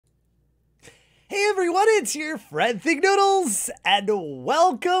everyone, it's your friend Thinknoodles, and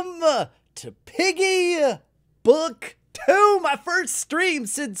welcome to Piggy Book 2, my first stream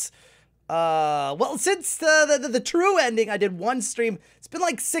since, since the true ending. I did one stream. It's been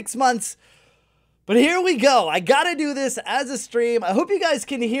like 6 months, but here we go. I gotta do this as a stream. I hope you guys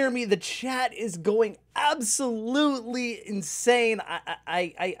can hear me. The chat is going absolutely insane.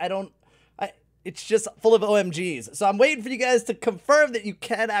 It's just full of OMGs. So I'm waiting for you guys to confirm that you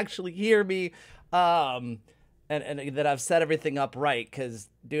can actually hear me, and that I've set everything up right, because,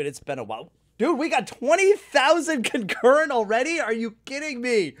 dude, it's been a while. Dude, we got 20,000 concurrent already? Are you kidding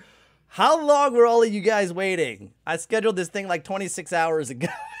me? How long were all of you guys waiting? I scheduled this thing like 26 hours ago.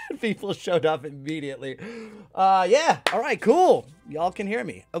 People showed up immediately. Yeah, all right, cool. Y'all can hear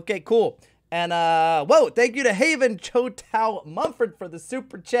me. Okay, cool. And, whoa, thank you to Haven Chotao Mumford for the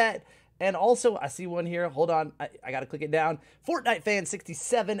super chat. And also, I see one here. Hold on. I got to click it down. Fortnite fan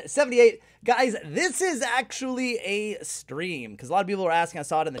 6778. Guys, this is actually a stream, because a lot of people were asking. I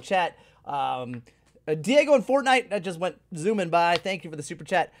saw it in the chat. Diego and Fortnite, that just went zooming by. Thank you for the super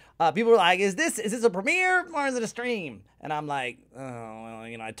chat. People were like, is this a premiere or is it a stream? And I'm like, oh, well,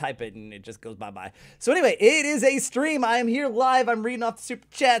 you know, I type it and it just goes bye-bye. So anyway, it is a stream. I am here live. I'm reading off the super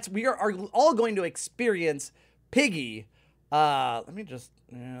chats. We are all going to experience Piggy. Let me just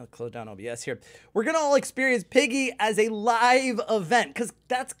close down OBS here. We're gonna all experience Piggy as a live event, because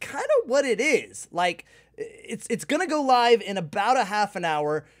that's kind of what it is. Like, it's gonna go live in about a half an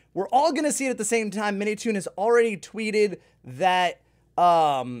hour. We're all gonna see it at the same time. Minitoon has already tweeted that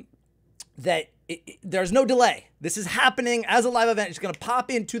there's no delay. This is happening as a live event. It's gonna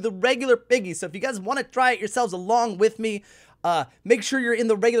pop into the regular Piggy. So if you guys want to try it yourselves along with me, make sure you're in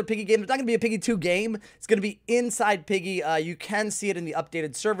the regular Piggy game. It's not going to be a Piggy 2 game. It's going to be inside Piggy. You can see it in the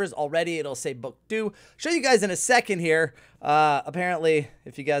updated servers already. It'll say Book 2. Show you guys in a second here. Apparently,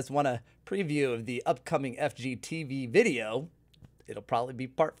 if you guys want a preview of the upcoming FGTV video, it'll probably be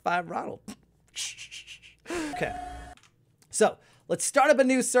part 5 Ronald. Okay. So, let's start up a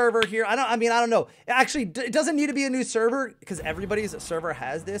new server here. I don't know. Actually, it doesn't need to be a new server, because everybody's server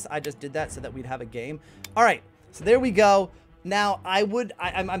has this. I just did that so that we'd have a game. All right. So there we go. Now,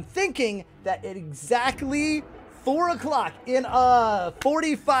 I'm thinking that at exactly 4 o'clock in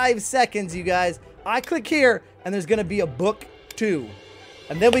 45 seconds, you guys, I click here, and there's going to be a Book 2.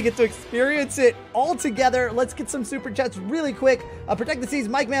 And then we get to experience it all together. Let's get some super chats really quick. Protect the Seas,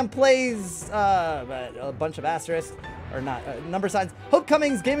 Mike Man plays a bunch of asterisks, or not, number signs. Hope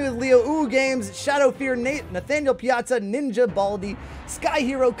Cummings, Gaming with Leo, Ooh Games, Shadow Fear, Nate, Nathaniel Piazza, Ninja Baldy, Sky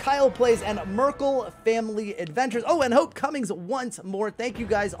Hero, Kyle Plays, and Merkel Family Adventures. Oh, and Hope Cummings once more. Thank you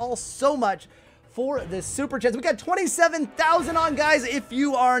guys all so much for this super chat. We got 27,000 on, guys. If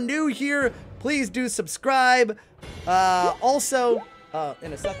you are new here, please do subscribe. Also,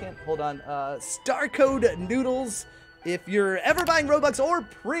 in a second, hold on, star code Noodles if you're ever buying Robux or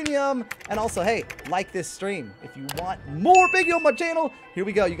premium. And also, hey, like this stream if you want more Piggy on my channel. Here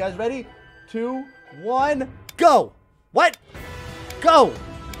we go. You guys ready? 2, 1, go. What? Go.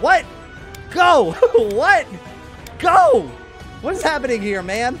 What? Go. What? Go. What is happening here,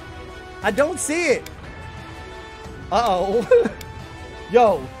 man? I don't see it. Uh-oh.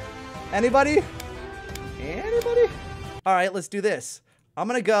 Yo. Anybody? Anybody? All right, let's do this. I'm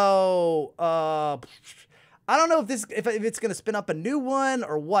gonna go, I don't know if it's gonna spin up a new one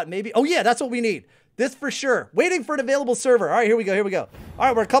or what, maybe. Oh yeah, that's what we need. This for sure. Waiting for an available server. All right, here we go, here we go. All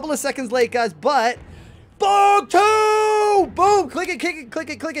right, we're a couple of seconds late, guys, but Book 2! Boom, click it, click it, click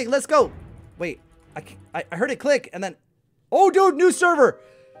it, click it, let's go. Wait, I heard it click, and then, oh dude, new server.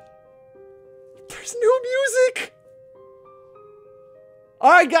 There's new music. All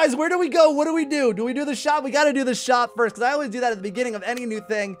right, guys, where do we go? What do we do? Do we do the shop? We got to do the shop first, because I always do that at the beginning of any new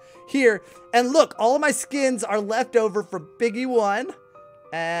thing here. And look, all of my skins are left over from Piggy 1.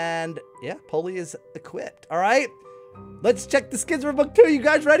 And yeah, Polly is equipped. All right, let's check the skins for Book 2. You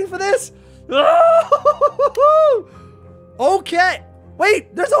guys ready for this? Okay.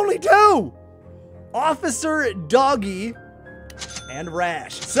 Wait, there's only 2. Officer Doggy and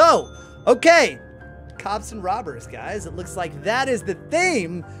Rash. So, okay. Cops and robbers, guys. It looks like that is the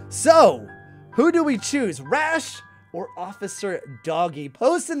theme. So, who do we choose? Rash or Officer Doggy?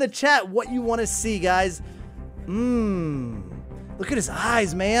 Post in the chat what you want to see, guys. Look at his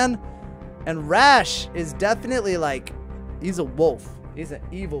eyes, man. And Rash is definitely like, he's a wolf. He's an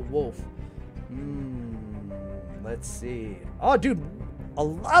evil wolf. Let's see. Oh, dude, a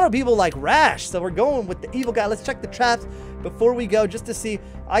lot of people like Rash, so we're going with the evil guy. Let's check the traps before we go, just to see.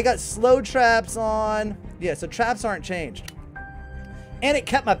 I got slow traps on. Yeah, so traps aren't changed. And it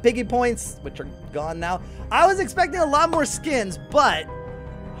kept my Piggy points, which are gone now. I was expecting a lot more skins, but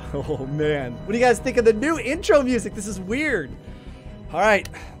Oh, man. What do you guys think of the new intro music? This is weird. All right,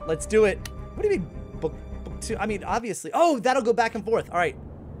 let's do it. What do you mean, book 2? I mean, obviously. Oh, that'll go back and forth. All right,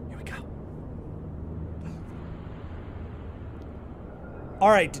 here we go. All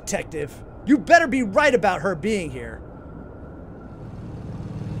right, detective. You better be right about her being here.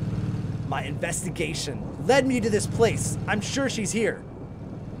 My investigation led me to this place. I'm sure she's here.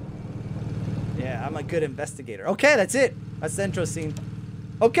 Yeah, I'm a good investigator. Okay, that's it. That's the intro scene.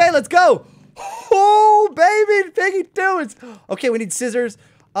 Okay, let's go. Oh, baby, Piggy 2. Okay, we need scissors.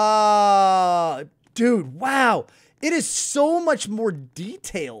 Dude, wow. It is so much more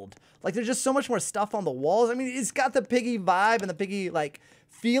detailed. Like, there's just so much more stuff on the walls. I mean, it's got the Piggy vibe and the Piggy, like,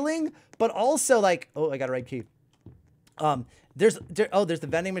 feeling, but also, like, oh, I got a red key. There's the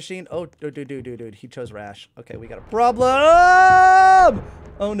vending machine. Oh, dude, he chose Rash. Okay, we got a problem.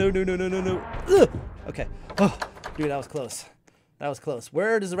 Oh, no. Ugh. Okay. Oh, dude, that was close. That was close.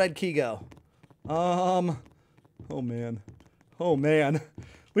 Where does the red key go? Oh, man. Oh, man.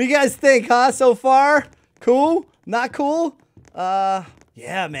 What do you guys think, huh, so far? Cool? Not cool?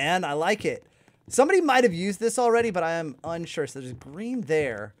 Yeah, man, I like it. Somebody might have used this already, but I am unsure. So there's green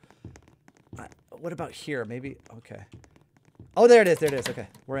there. What about here? Maybe, okay. Oh, there it is. Okay,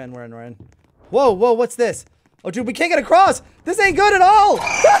 we're in. Whoa, what's this? Oh, dude, we can't get across. This ain't good at all.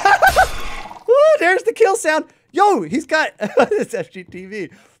 Ooh, there's the kill sound. Yo, he's got this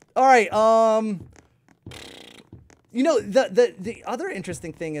FGTV. All right, you know, the other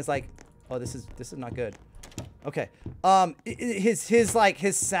interesting thing is like, oh, this is not good. Okay, his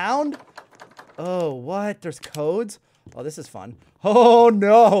sound. Oh, what? There's codes. Oh, this is fun. Oh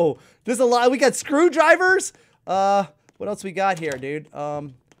no, there's a lot. We got screwdrivers. What else we got here, dude?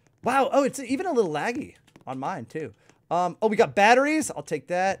 Wow. Oh, it's even a little laggy on mine too. Oh, we got batteries. I'll take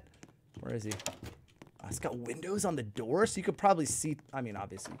that. Where is he? It's got windows on the door, so you could probably see. I mean,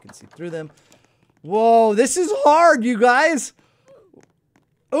 obviously you can see through them. Whoa, this is hard, you guys.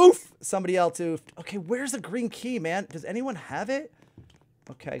 Oof. Somebody else oofed. Okay, where's the green key, man? Does anyone have it?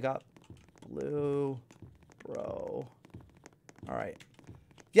 Okay, I got blue, bro. All right.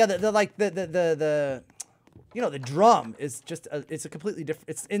 Yeah, the you know, the drum is just it's a completely different.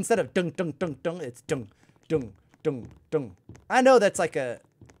 It's instead of dung dung dung dung, it's dung dung dung dung. I know that's like a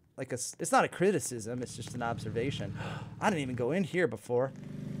it's not a criticism, it's just an observation. I didn't even go in here before.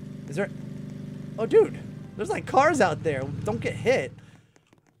 Is there? Oh, dude, there's like cars out there. Don't get hit.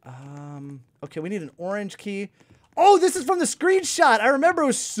 Okay, we need an orange key. Oh, this is from the screenshot. I remember it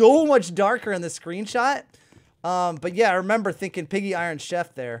was so much darker in the screenshot. But yeah, I remember thinking Piggy Iron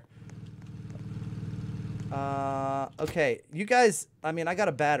Chef there. Okay, you guys, I mean, I got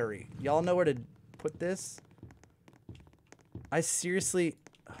a battery. Y'all know where to put this? I seriously,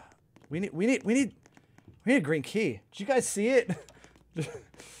 we need a green key. Did you guys see it?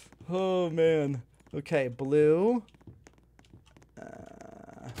 Oh man. Okay, blue.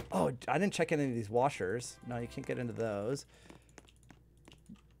 Oh, I didn't check any of these washers. No, you can't get into those.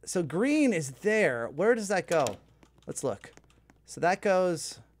 So green is there. Where does that go? Let's look. So that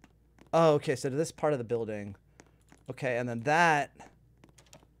goes. Oh, okay. So to this part of the building. Okay, and then that.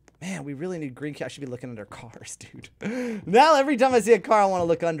 Man, we really need green key. I should be looking under cars, dude. Now every time I see a car, I want to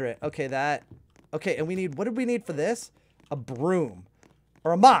look under it. Okay, that. Okay, and we need. What did we need for this? A broom.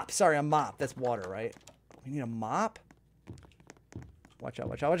 Or a mop. Sorry, a mop. That's water, right? We need a mop. Watch out,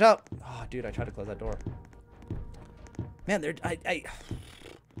 watch out, watch out. Oh, dude, I tried to close that door. Man,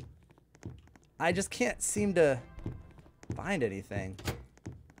 I just can't seem to find anything.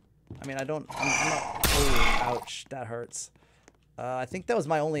 I mean, I'm not, oh, ouch, that hurts. I think that was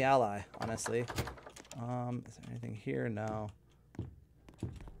my only ally, honestly. Is there anything here? No. All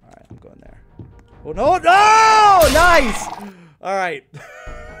right, I'm going there. Oh, no, no, nice. All right.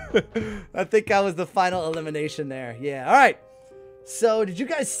 I think that was the final elimination there. Yeah, all right. So, did you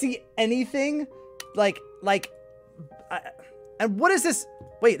guys see anything? And what is this?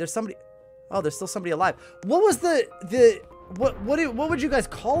 Wait, there's somebody. Oh, there's still somebody alive. What was what would you guys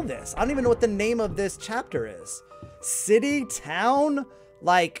call this? I don't even know what the name of this chapter is. City, town,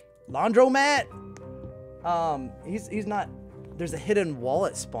 like laundromat. He's not. There's a hidden wall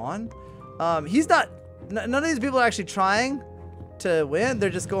at spawn. He's not. None of these people are actually trying to win. They're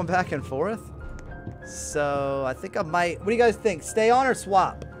just going back and forth. So I think I might. What do you guys think? Stay on or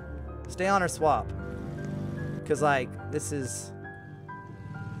swap? Stay on or swap? Because like this is.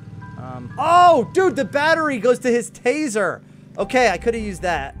 Oh, dude, the battery goes to his taser. Okay, I could have used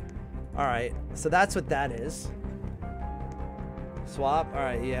that. All right, so that's what that is. Swap. All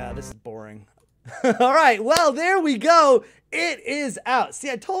right, yeah, this is boring. All right, well, there we go. It is out.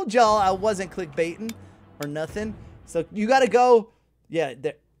 See, I told y'all I wasn't clickbaiting or nothing. So you got to go. Yeah,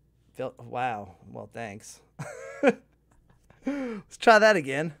 there. Wow. Well, thanks. Let's try that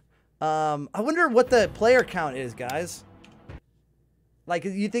again. I wonder what the player count is, guys. Like,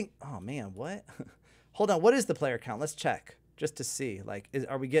 you think... Oh, man, what? Hold on. What is the player count? Let's check just to see. Like,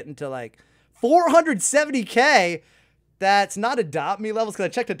 are we getting to, like, 470K? That's not Adopt Me levels, because I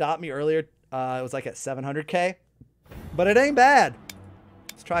checked Adopt Me earlier. It was, like, at 700K. But it ain't bad.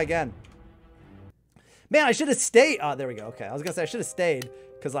 Let's try again. Man, I should have stayed. Oh, there we go. Okay, I was going to say I should have stayed,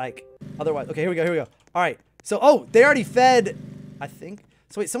 because, like, otherwise... Okay, here we go, here we go. All right. So, oh, they already fed, I think.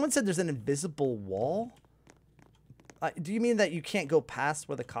 So, wait, someone said there's an invisible wall? Do you mean that you can't go past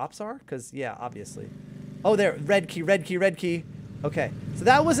where the cops are? Because, yeah, obviously. Oh, there. Red key, red key, red key. Okay. So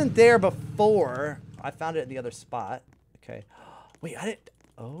that wasn't there before. I found it in the other spot. Okay. Wait, I didn't.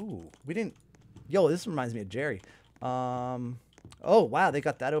 Oh, we didn't. Yo, this reminds me of Jerry. Oh, wow. They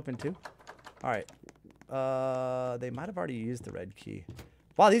got that open too. All right. They might have already used the red key.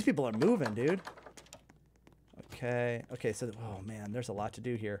 Wow, these people are moving, dude. Okay. Okay. So, oh, man, there's a lot to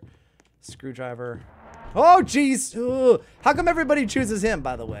do here. Screwdriver. Oh, jeez. How come everybody chooses him,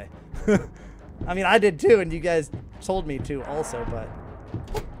 by the way? I mean, I did too, and you guys told me to also, but...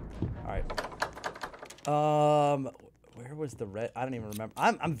 All right. Where was the red? I don't even remember.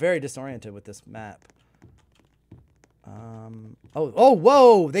 I'm very disoriented with this map. Oh,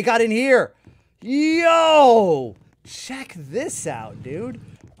 whoa! They got in here! Yo! Check this out, dude.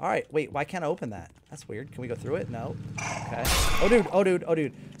 All right, wait, why can't I open that? That's weird. Can we go through it? No. Okay. Oh, dude. Oh, dude. Oh,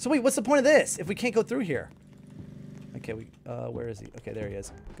 dude. So, wait, what's the point of this if we can't go through here? Okay, where is he? Okay, there he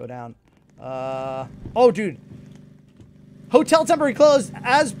is. Go down. Oh, dude. Hotel temporary closed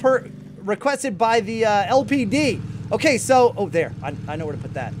as per requested by the LPD. Okay, so, oh, there. I know where to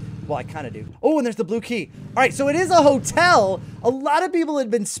put that. Well, I kind of do. Oh, and there's the blue key. All right, so it is a hotel. A lot of people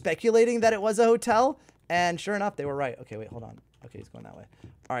had been speculating that it was a hotel, and sure enough, they were right. Okay, wait, hold on. Okay, he's going that way.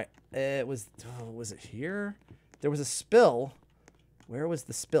 All right, it was it here? There was a spill. Where was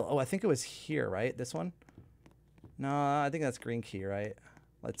the spill? Oh, I think it was here, right? This one? No, I think that's green key, right?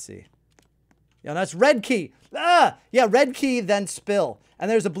 Let's see. Yeah, that's red key. Ah, yeah, red key, then spill.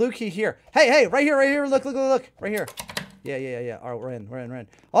 And there's a blue key here. Hey, right here, right here. Look, right here. Yeah. All right, we're in.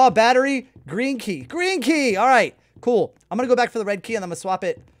 Oh, battery, green key. Green key. All right, cool. I'm gonna go back for the red key, and I'm gonna swap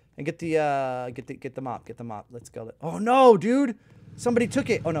it and get the mop. Get the mop. Let's go. Oh no, dude. Somebody took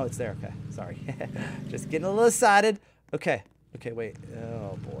it. Oh, no, it's there. Okay. Sorry. Just getting a little excited. Okay. Okay, wait.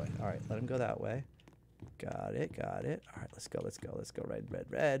 Oh, boy. All right. Let him go that way. Got it. All right. Let's go.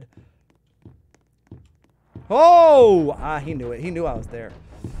 Red. Oh! Ah, he knew it. He knew I was there.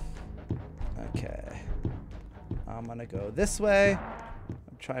 Okay. I'm going to go this way.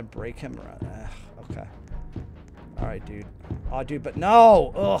 I'm trying to break him around. Okay. All right, dude. Oh, dude, but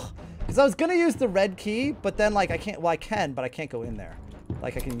no. Ugh. Because I was going to use the red key, but then, like, I can't. Well, I can, but I can't go in there.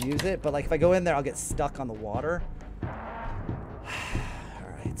 Like, I can use it, but, like, if I go in there, I'll get stuck on the water. All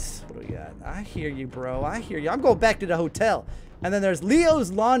right. What do we got? I hear you, bro. I hear you. I'm going back to the hotel. And then there's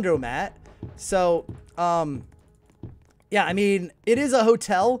Leo's Laundromat. So, yeah, I mean, it is a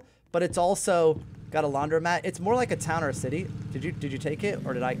hotel, but it's also got a laundromat. It's more like a town or a city. Did you take it,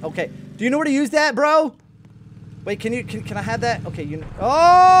 or did I? Okay. Do you know where to use that, bro? Wait, can I have that? Okay,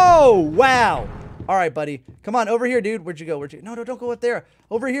 oh, wow. All right, buddy. Come on, over here, dude. Where'd you go? No, don't go up there.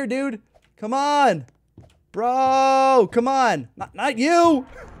 Over here, dude. Come on. Bro, come on. Not you.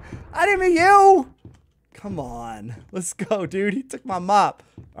 I didn't mean you. Come on. Let's go, dude. He took my mop.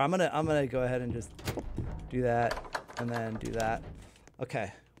 All right, I'm gonna go ahead and just do that and then do that.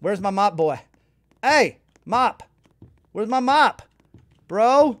 Okay. Where's my mop boy? Hey, mop. Where's my mop?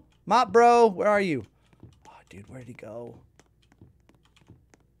 Bro? Mop bro, where are you? Dude, where did he go?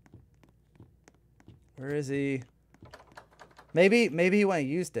 Where is he? Maybe he went and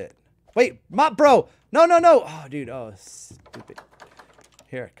used it. Wait, mop bro! No! Oh, dude, oh, stupid.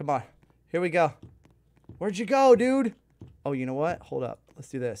 Here, come on. Here we go. Where'd you go, dude? Oh, you know what? Hold up. Let's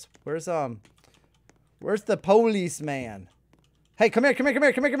do this. Where's the policeman? Hey, come here. You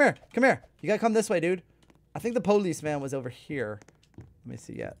gotta come this way, dude. I think the policeman was over here. Let me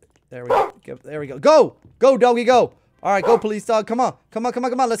see. Yeah. There we go. There we go. Go, doggy, go. All right, go, police dog. Come on.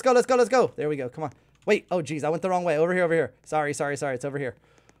 Let's go. There we go. Come on. Wait. Oh, geez, I went the wrong way. Over here. Sorry. It's over here.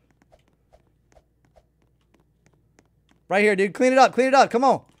 Right here, dude. Clean it up. Come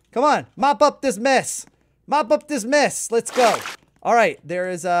on. Mop up this mess. Let's go. All right.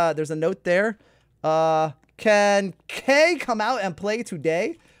 There's a note there. Can Kay come out and play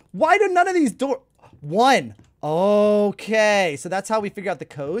today? Why do none of these one? Okay, so that's how we figure out the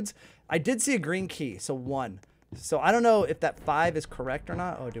codes. I did see a green key, so 1. So I don't know if that 5 is correct or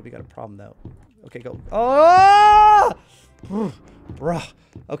not. Oh, dude, we got a problem though. Okay, go. Oh! Bruh.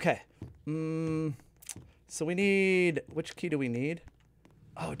 Okay. So we need, which key do we need?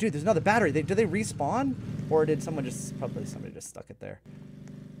 Oh, dude, there's another battery. Do they respawn? Or did someone just, probably somebody just stuck it there.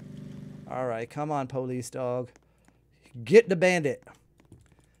 All right, come on, police dog. Get the bandit.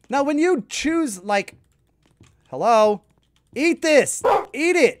 Now, when you choose, like, hello, eat this,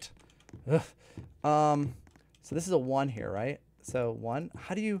 eat it. Ugh. So this is a 1 here, right? So 1,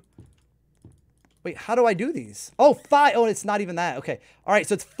 how do you, wait, how do I do these? Oh, 5, oh, it's not even that. Okay, all right,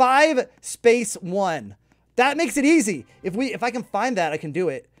 so it's 5 space 1. That makes it easy. If I can find that, I can do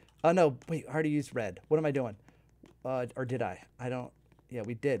it. Oh, no, wait, I already used red. What am I doing? Or did I? I don't, yeah,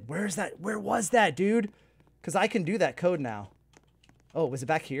 we did. Where's that? Where was that, dude? Because I can do that code now. Oh, was it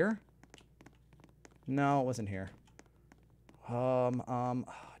back here? No, it wasn't here. Oh,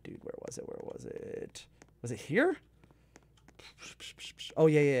 dude, where was it? Where was it? Was it here? Oh,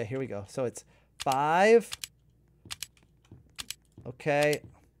 yeah, here we go. So it's 5. Okay.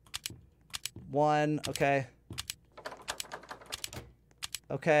 1, okay.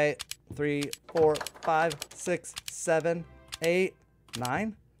 Okay. 3, 4, 5, 6, 7, 8,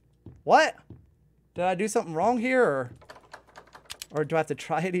 9. What? Did I do something wrong here, or do I have to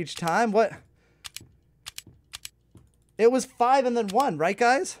try it each time? What? It was 5 and then 1, right,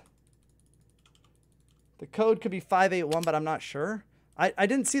 guys? The code could be 581, but I'm not sure. I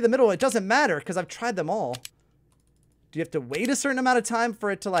didn't see the middle. It doesn't matter because I've tried them all. Do you have to wait a certain amount of time for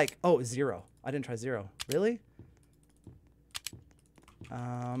it to, like, oh, 0. I didn't try 0. Really?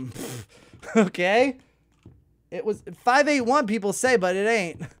 Okay. It was 581, people say, but it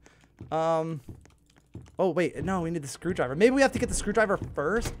ain't. Oh, wait. No, we need the screwdriver. Maybe we have to get the screwdriver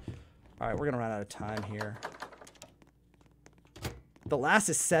first. All right, we're going to run out of time here. The last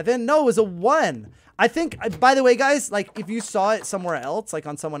is 7? No, it was a 1. I think, by the way, guys, like, if you saw it somewhere else, like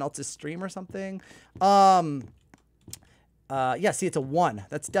on someone else's stream or something, yeah, see, it's a 1.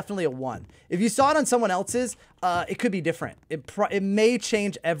 That's definitely a 1. If you saw it on someone else's, it could be different. It may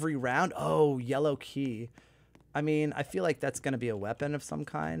change every round. Oh, yellow key. I mean, I feel like that's going to be a weapon of some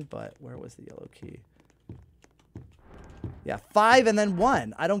kind, but where was the yellow key? Yeah, 5 and then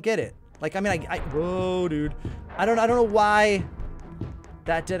 1. I don't get it. Like, I mean, whoa, dude. I don't know why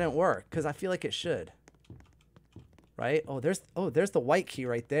that didn't work, because I feel like it should. Right? Oh, there's the white key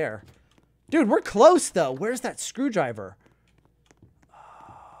right there. Dude, we're close, though. Where's that screwdriver?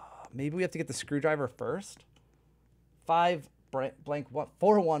 Maybe we have to get the screwdriver first. 5 blank 1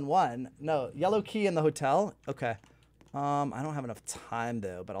 411. No, yellow key in the hotel. Okay. I don't have enough time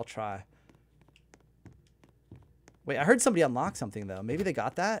though, but I'll try. Wait, I heard somebody unlock something though. Maybe they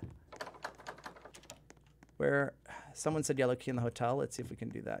got that. Where someone said yellow key in the hotel. Let's see if we can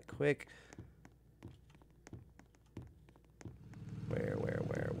do that quick. Where?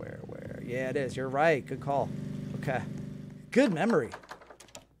 Yeah, it is. You're right. Good call. Okay. Good memory.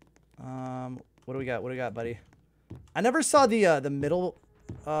 What do we got? What do we got, buddy? I never saw the middle,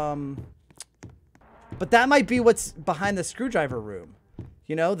 but that might be what's behind the screwdriver room.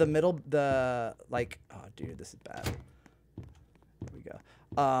 You know, the middle, like, oh, dude, this is bad. There we go.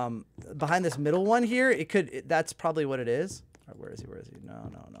 Behind this middle one here, that's probably what it is. All right, where is he?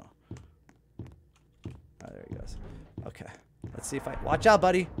 No. Oh, there he goes. Okay. Let's see if watch out,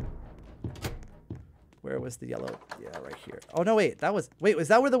 buddy. Where was the yellow? Yeah, right here. Oh, no, wait. Was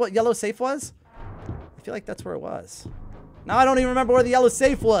that where the yellow safe was? I feel like that's where it was. Now I don't even remember where the yellow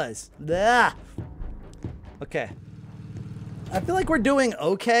safe was. Blah. Okay. I feel like we're doing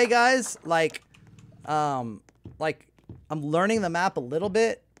okay, guys. Like I'm learning the map a little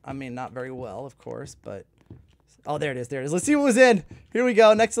bit. I mean, not very well, of course, but... Oh, there it is. Let's see what was in. Here we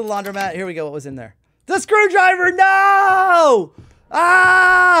go. Next to the laundromat. Here we go. What was in there? The screwdriver! No!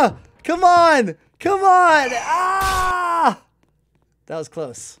 Ah! Come on! Ah! That was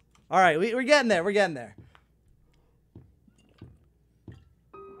close. All right, we're getting there. We're getting there.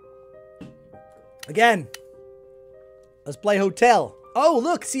 Again, let's play hotel. Oh,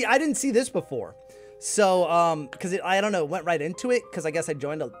 look, see, I didn't see this before. So, because I don't know, went right into it because I guess I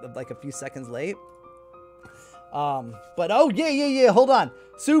joined like a few seconds late. But oh yeah. Hold on.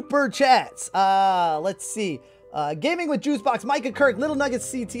 Super chats. Let's see. Gaming with Juicebox, Micah Kirk, Little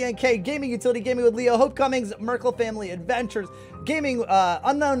Nuggets CTNK, Gaming Utility, Gaming with Leo, Hope Cummings, Merkle Family Adventures, Gaming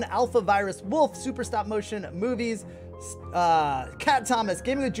Unknown Alpha Virus, Wolf, Super Stop Motion Movies, Cat Thomas,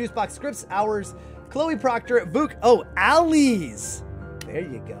 Gaming with Juicebox, Scripts Hours, Chloe Proctor, Book. Oh, Alleys. There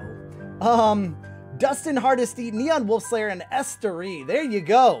you go. Dustin Hardesty, Neon Wolf Slayer, and Estery. There you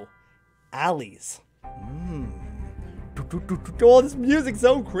go. Alleys. Oh, this music's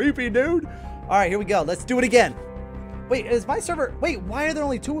so creepy, dude. All right, here we go. Let's do it again. Wait, is my server... Wait, why are there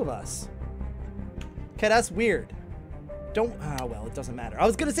only 2 of us? Okay, that's weird. don't, well, it doesn't matter. I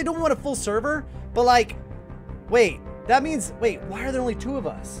was gonna say don't want a full server, but like, wait, that means, wait, why are there only 2 of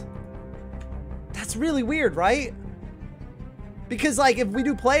us? That's really weird, right? Because like, if we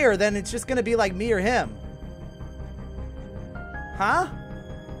do player, then it's just gonna be like me or him. Huh?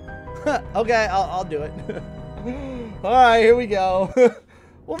 Okay, I'll do it. All right, here we go.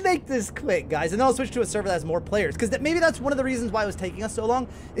 We'll make this quick, guys, and then I'll switch to a server that has more players. Because maybe that's one of the reasons why it was taking us so long,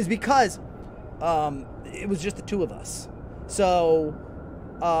 is because it was just the 2 of us. So,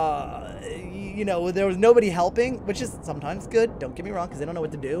 you know, there was nobody helping, which is sometimes good. Don't get me wrong, because they don't know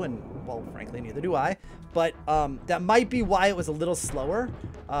what to do, and, well, frankly, neither do I. But that might be why it was a little slower,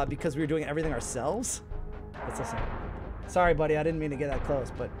 because we were doing everything ourselves. Let's listen. Sorry, buddy, I didn't mean to get that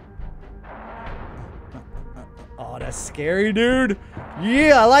close, but... Oh, that's scary, dude.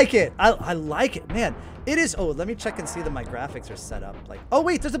 Yeah, I like it. I like it, man. It is. Oh, let me check and see that my graphics are set up. Like, oh,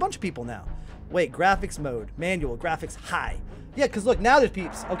 wait, there's a bunch of people now. Wait, graphics mode, manual, graphics high. Yeah, because look, now there's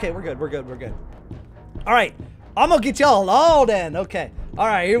peeps. Okay, we're good. We're good. We're good. All right. I'm going to get y'all all in. Okay. All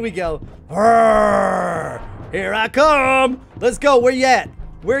right, here we go. Arrgh, here I come. Let's go. Where you at?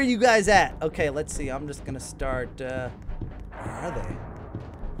 Where are you guys at? Okay, let's see. I'm just going to start. Where are they?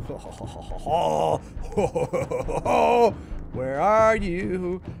 Where are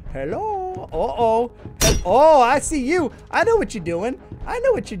you? Hello? Uh-oh. Oh, I see you. I know what you're doing. I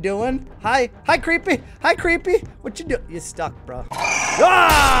know what you're doing. Hi. Hi, creepy. Hi, creepy. What you doing? You're stuck, bro.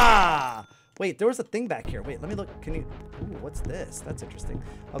 Ah! Wait, there was a thing back here. Wait, let me look. Can you... Ooh, what's this? That's interesting.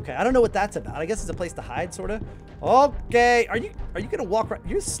 Okay, I don't know what that's about. I guess it's a place to hide, sort of. Okay. Are you gonna walk right?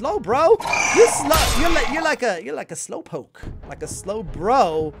 You're slow, bro. You're slow. You're like a slow poke. Like a slow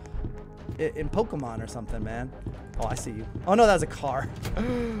bro in Pokemon or something, man. Oh, I see you. Oh, no, that was a car.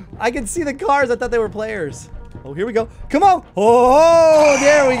 I can see the cars. I thought they were players. Oh, here we go. Come on. Oh,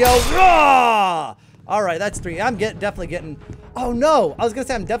 there we go. Rah! All right, that's 3. I'm definitely getting... Oh, no. I was going to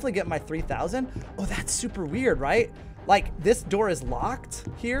say I'm definitely getting my 3,000. Oh, that's super weird, right? Like, this door is locked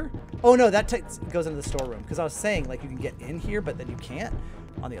here. Oh, no, that goes into the storeroom. Because I was saying, like, you can get in here, but then you can't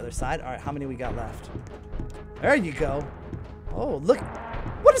on the other side. All right, how many we got left? There you go. Oh, look.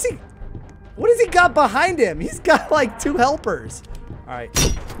 What is he... What has he got behind him? He's got like 2 helpers. All right.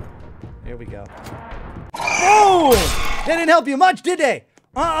 Here we go. Boom! They didn't help you much, did they?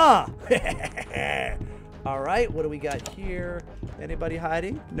 All right. What do we got here? Anybody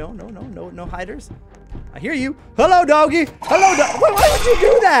hiding? No hiders. I hear you. Hello, doggy. Hello, dog. Why would you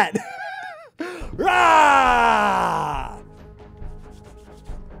do that? Rah!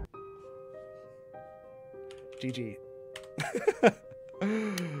 GG.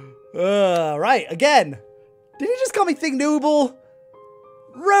 Right, again. Did you just call me Thinknoodles?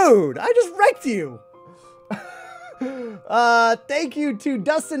 Rude. I just wrecked you. Thank you to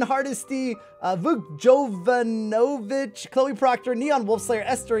Dustin Hardesty, Vuk Jovanovich, Chloe Proctor, Neon Wolfslayer,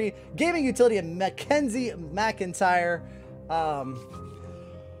 Estery, Gaming Utility, and Mackenzie McIntyre.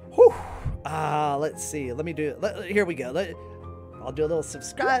 Let's see. Let me do it. Here we go. I'll do a little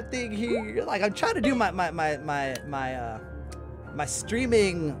subscribe thing here. Like, I'm trying to do my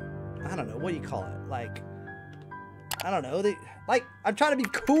streaming, I don't know, what do you call it? Like, I don't know. Like, I'm trying to be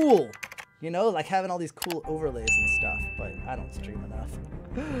cool, you know, like having all these cool overlays and stuff, but I don't stream enough.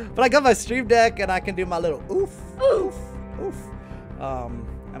 But I got my stream deck and I can do my little oof, oof, oof.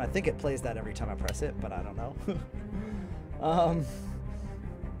 And I think it plays that every time I press it, but I don't know. All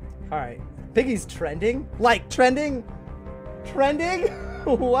right. Piggy's trending? Like, trending? Trending?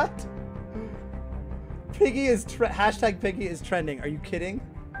 What? Piggy is hashtag Piggy is trending. Are you kidding?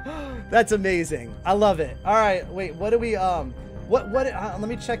 That's amazing. I love it. All right, wait. What do we let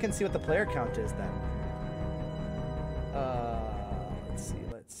me check and see what the player count is then.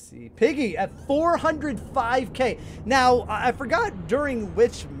 Let's see. Piggy at 405K. Now I forgot during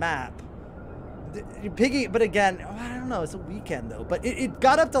which map. Piggy, but again, I don't know. It's a weekend though, but it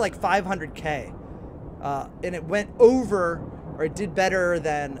got up to like 500K, and it went over. Or it did better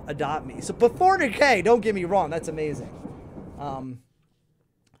than Adopt Me. So, but 400K, don't get me wrong, that's amazing.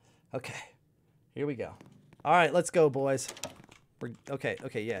 Okay, here we go. All right, let's go, boys. Okay,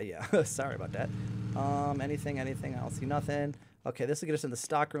 yeah. Sorry about that. Anything else? See nothing. Okay, this will get us in the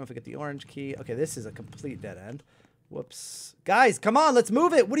stock room if we get the orange key. Okay, this is a complete dead end. Whoops. Guys, come on, let's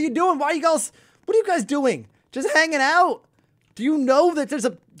move it. What are you doing? What are you guys doing? Just hanging out? Do you know that there's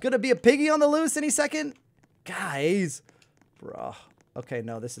gonna be a piggy on the loose any second? Guys. Bruh. Okay,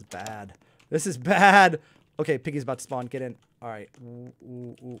 no, this is bad. This is bad. Okay, piggy's about to spawn. Get in. All right.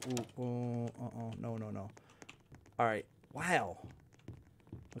 No. All right. Wow.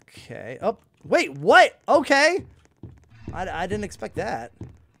 Okay. Oh, wait, what? Okay. I didn't expect that,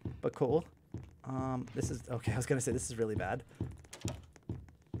 but cool. This is okay. I was gonna say this is really bad.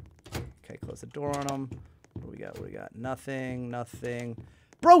 Okay, close the door on them. What do we got? What do we got? Nothing. Nothing.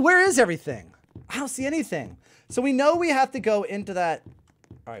 Bro, where is everything? I don't see anything. So we know we have to go into that.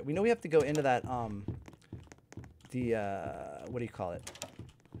 All right, we know we have to go into that. What do you call it?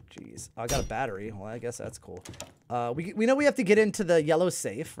 Jeez, oh, I got a battery. Well, I guess that's cool. We know we have to get into the yellow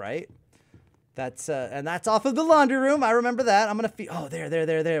safe, right? That's and that's off of the laundry room. I remember that. I'm gonna feed. Oh,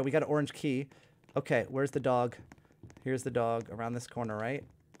 there. We got an orange key. Okay, where's the dog? Here's the dog around this corner, right?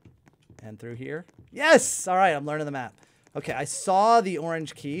 And through here. Yes. All right, I'm learning the map. Okay, I saw the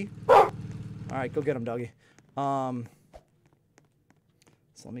orange key. All right, go get him, doggy. So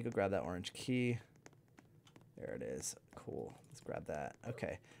let me go grab that orange key. There it is. Cool. Let's grab that.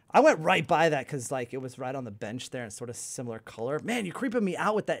 Okay. I went right by that because, like, it was right on the bench there and sort of similar color. Man, you're creeping me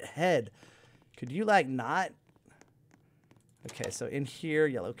out with that head. Could you, like, not? Okay, so in here,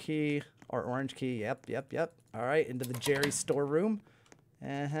 yellow key or orange key. Yep. All right, into the Jerry storeroom.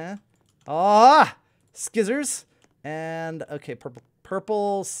 Ah, skizzers. And, okay,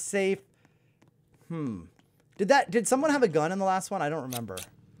 purple safe. Did someone have a gun in the last one? I don't remember.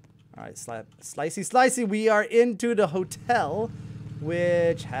 All right, slicey. We are into the hotel,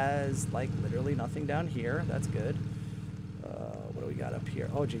 which has, like, literally nothing down here. That's good. What do we got up here?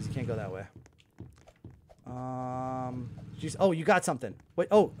 Oh, geez, you can't go that way. Geez. Oh, you got something. Wait.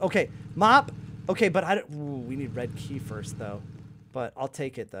 Oh, okay. Mop. Okay, but I don't. Ooh, we need red key first, though. But I'll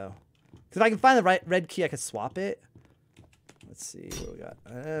take it, though. Because if I can find the right red key, I can swap it. Let's see. What do we got?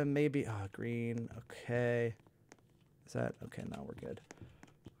 Maybe. Oh, green. Okay. Is that. Okay, now we're good.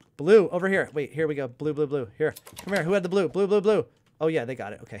 Blue. Over here. Wait, here we go. Blue. Here. Come here. Who had the blue? Blue. Oh, yeah, they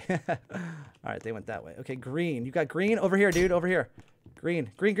got it. Okay. All right, they went that way. Okay, green. You got green? Over here, dude. Over here.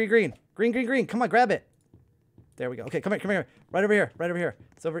 Green. Green. Come on, grab it. There we go. Okay, come here. Right over here.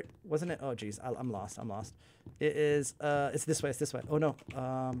 It's over. Wasn't it? Oh, geez. I'm lost. It is. It's this way. Oh, no.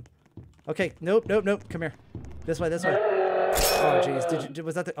 Okay. Nope. Come here. This way. Oh, geez.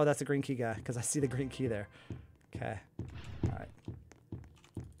 Was that the... Oh, that's the green key guy, because I see the green key there. Okay. All right.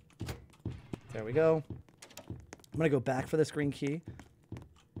 There we go. I'm going to go back for this green key.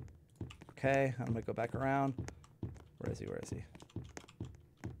 Okay. I'm going to go back around. Where is he?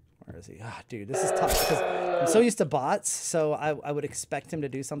 Ah, dude, this is tough because I'm so used to bots, so I would expect him to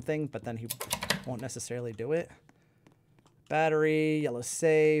do something, but then he won't necessarily do it. Battery, yellow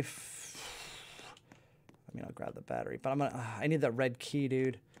safe. I mean, I'll grab the battery, but I need that red key,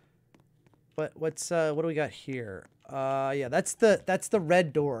 dude. What do we got here? Yeah, that's the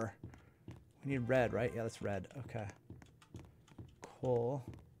red door. We need red, right? Yeah, that's red. Okay. Cool.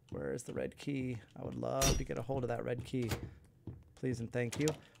 Where is the red key? I would love to get a hold of that red key. Please and thank you.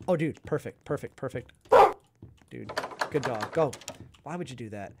 Oh, dude. Perfect. Dude, good dog. Go. Why would you do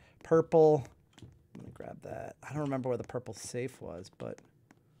that? Purple. I'm going to grab that. I don't remember where the purple safe was, but...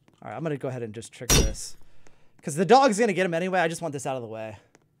 All right, I'm going to go ahead and just trigger this. Because the dog's going to get him anyway. I just want this out of the way.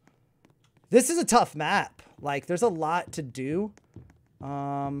 This is a tough map. Like, there's a lot to do.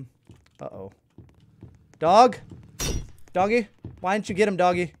 Uh-oh. Dog? Doggy? Why didn't you get him,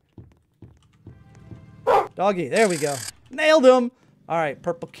 doggy? Doggy. There we go. Nailed him. All right,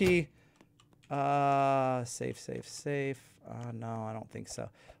 purple key. Safe. No, I don't think so.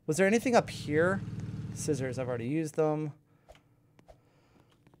 Was there anything up here? Scissors, I've already used them.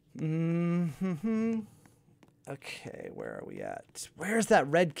 Okay, where are we at? Where's that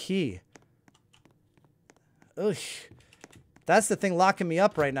red key? Ugh. That's the thing locking me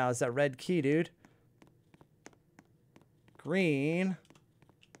up right now is that red key, dude. Green.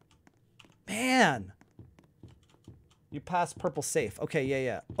 Man. You passed purple safe. Okay,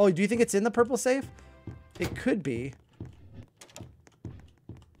 yeah. Oh, do you think it's in the purple safe? It could be.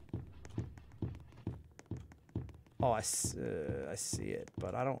 Oh, I see it,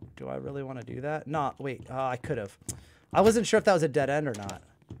 but I don't... Do I really want to do that? No, wait. I could have. I wasn't sure if that was a dead end or not.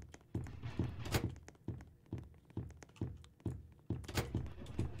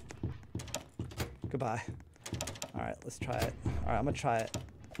 Goodbye. All right, let's try it. All right, I'm going to try it.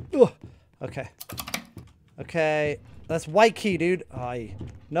 Ugh. Okay. Okay. That's white key, dude.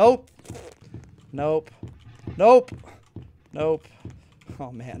 Nope. Oh,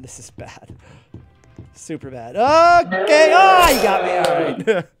 man, this is bad. Super bad. Okay. Oh, you got me. All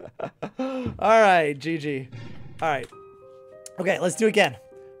right. All right, GG. All right. Okay, let's do it again.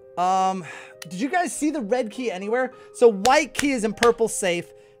 Did you guys see the red key anywhere? So white key is in purple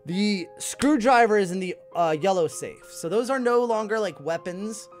safe. The screwdriver is in the yellow safe. So those are no longer like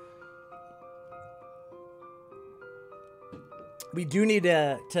weapons. we do need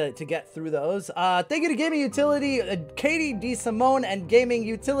to get through those. Thank you to Gaming Utility, Katie D. Simone, and Gaming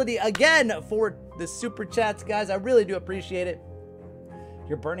Utility again for the super chats, guys. I really do appreciate it.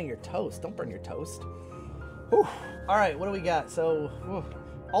 You're burning your toast. Don't burn your toast. Whew. All right, what do we got? So, whew.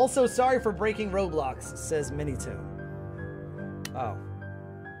 Also, sorry for breaking Roblox, says Minitoon. Oh.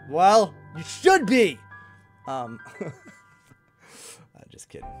 Well, you should be. I'm just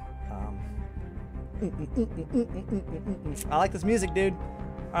kidding. I like this music, dude.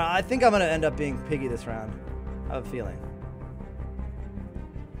 I think I'm gonna end up being Piggy this round. I have a feeling.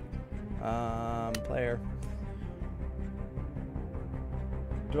 Player.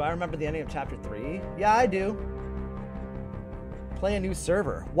 Do I remember the ending of chapter 3? Yeah, I do. Play a new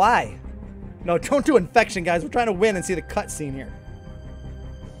server. Why? No, don't do infection, guys. We're trying to win and see the cutscene here.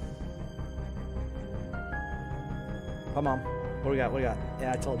 Come on. What do we got? What do we got?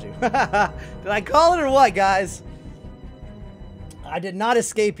 Yeah, I told you. Did I call it or what, guys? I did not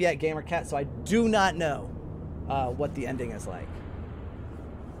escape yet, GamerCat, so I do not know what the ending is like.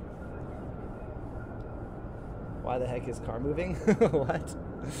 Why the heck is car moving? What?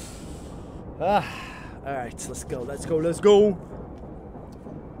 All right, let's go. Let's go. Let's go.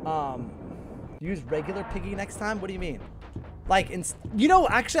 Use regular Piggy next time? What do you mean? Like, you know,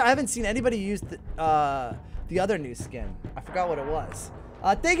 actually, I haven't seen anybody use the other new skin. I forgot what it was.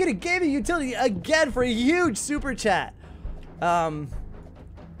 Thank you to Gaming Utility again for a huge super chat. How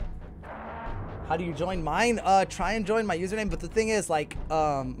do you join mine? Try and join my username, but the thing is, like,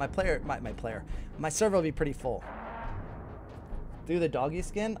 my server will be pretty full. Do the doggy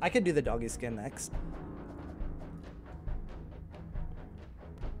skin? I could do the doggy skin next.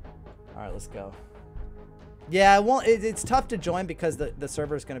 All right, let's go. Yeah, well, it's tough to join because the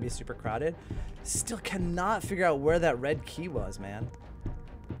server is going to be super crowded. Still cannot figure out where that red key was, man.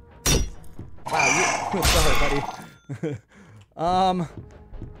 Wow, you, sorry, buddy.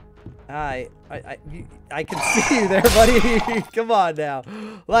 I can see you there, buddy. Come on now.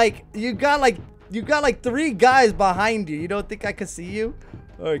 Like, you got like 3 guys behind you. You don't think I can see you?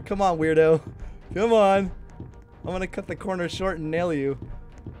 All right, come on, weirdo. Come on. I'm gonna cut the corner short and nail you.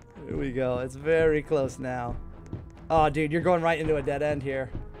 Here we go. It's very close now. Oh, dude, you're going right into a dead end here.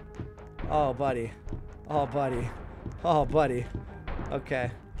 Oh, buddy. Oh, buddy. Oh, buddy.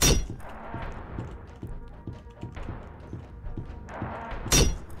 Okay.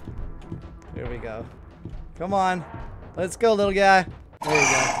 Here we go. Come on. Let's go, little guy. There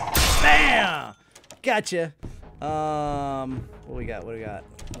you go. Bam! Gotcha. What we got? What do we got?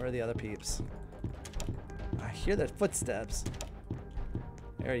 Where are the other peeps? I hear the footsteps.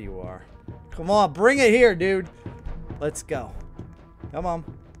 There you are. Come on, bring it here, dude. Let's go. Come on.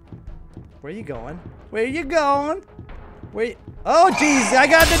 Where you going? Where you going? Oh, jeez, I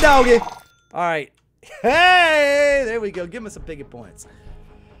got the doggy. All right. Hey, there we go. Give us some piggy points.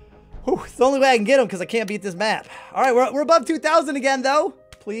 Whew, it's the only way I can get them because I can't beat this map. All right, we're above 2,000 again, though.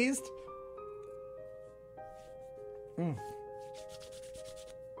 Pleased.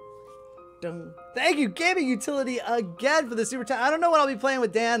 Thank you, Gaming Utility, again for the super chat. I don't know what I'll be playing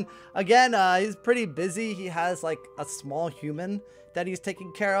with Dan. Again, he's pretty busy. He has like a small human that he's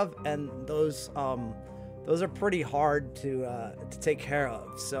taking care of, and those are pretty hard to take care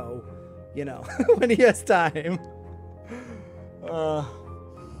of. So, you know, when he has time.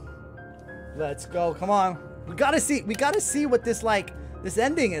 Let's go. Come on. We gotta see what this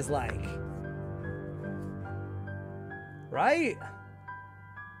ending is like. Right?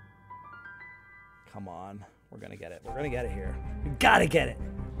 Come on. We're gonna get it. We're gonna get it here. We gotta get it.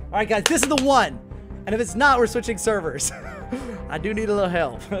 All right, guys, this is the one. And if it's not, we're switching servers. I do need a little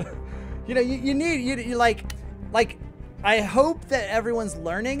help. You know, you like, I hope that everyone's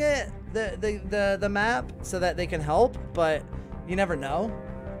learning it, the map, so that they can help, but you never know.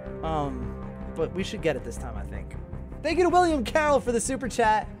 But we should get it this time, I think. Thank you to William Carroll for the super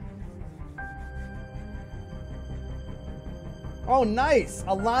chat. Oh, nice.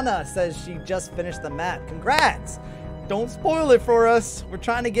 Alana says she just finished the map. Congrats. Don't spoil it for us. We're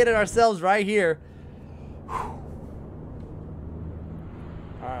trying to get it ourselves right here. Whew.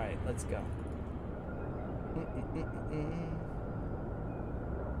 All right, let's go.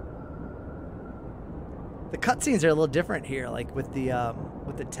 The cutscenes are a little different here, like with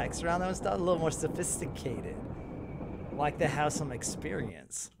the text around them and stuff, a little more sophisticated. Like they have some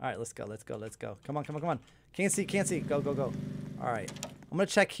experience. All right, let's go, let's go, let's go. Come on, come on, come on. Can't see, can't see. Go, go, go. All right. I'm gonna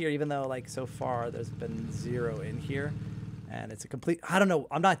check here, even though like so far there's been 0 in here, and it's a complete. I don't know.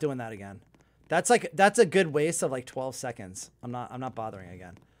 I'm not doing that again. That's a good waste of like 12 seconds. I'm not bothering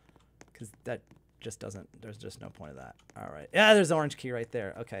again, because that just doesn't. There's just no point of that. All right. Yeah, there's the orange key right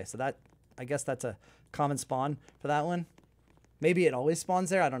there. Okay, so that I guess that's a common spawn for that one. Maybe it always spawns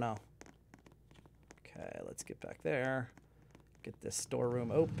there. I don't know. Okay, let's get back there. Get this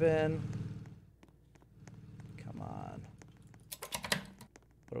storeroom open. Come on.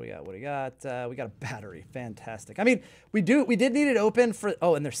 What do we got? What do we got? We got a battery. Fantastic. I mean, we did need it open for...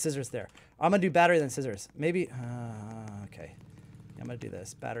 Oh, and there's scissors there. I'm going to do battery then scissors. Maybe... okay. I'm going to do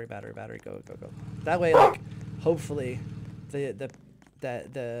this. Battery, battery, battery. Go, go, go. That way, like, hopefully, that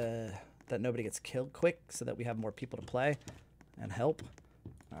nobody gets killed quick so that we have more people to play and help.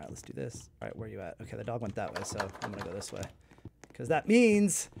 All right, let's do this. All right, where are you at? Okay, the dog went that way, so I'm going to go this way. Because that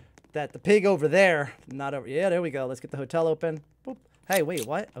means that the pig over there, not over... Yeah, there we go. Let's get the hotel open. Boop. Hey, wait,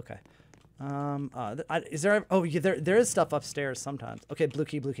 what? Okay. Is there... Oh, yeah, there is stuff upstairs sometimes. Okay, blue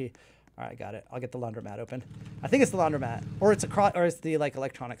key, blue key. All right, got it. I'll get the laundromat open. I think it's the laundromat. Or it's the, like,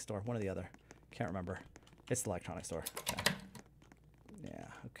 electronic store. One or the other. Can't remember. It's the electronic store. Okay. Yeah,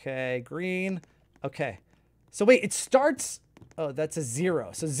 okay. Green. Okay. So, wait, it starts... Oh, that's a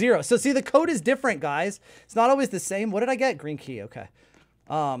 0. So 0. So see, the code is different, guys. It's not always the same. What did I get? Green key. Okay.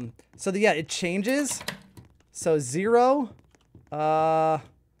 So yeah, it changes. So 0.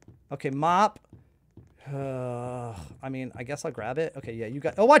 Okay, mop. I mean, I guess I'll grab it. Okay, yeah, you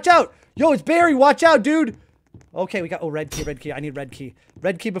got... Oh, watch out! Yo, it's Barry. Watch out, dude. Okay, we got... Oh, red key, red key. I need red key.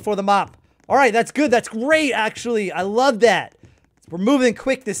 Red key before the mop. All right, that's good. That's great, actually. I love that. We're moving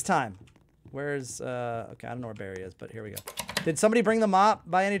quick this time. Where's... Okay, I don't know where Barry is, but here we go. Did somebody bring the mop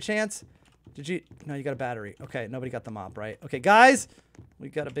by any chance? Did you? No, you got a battery. Okay, nobody got the mop, right? Okay, guys, we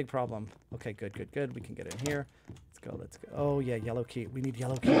got a big problem. Okay, good, good, good. We can get in here. Let's go, let's go. Oh, yeah, yellow key. We need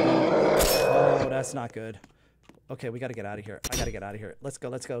yellow key. Oh, that's not good. Okay, we got to get out of here. I got to get out of here. Let's go,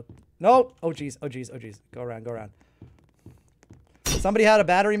 let's go. No. Oh, geez. Oh, geez. Oh, geez. Go around, go around. Somebody had a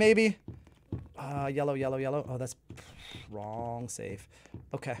battery, maybe? Yellow, yellow, yellow. Oh, that's wrong. Safe.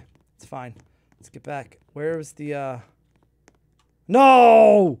 Okay, it's fine. Let's get back. Where's the...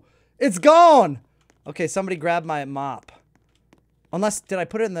 No! It's gone! Okay, somebody grabbed my mop. Unless, did I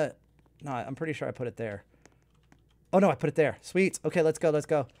put it in the... No, I'm pretty sure I put it there. Oh, no, I put it there. Sweet. Okay, let's go, let's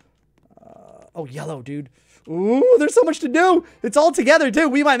go. Oh, yellow, dude. Ooh, there's so much to do. It's all together, too.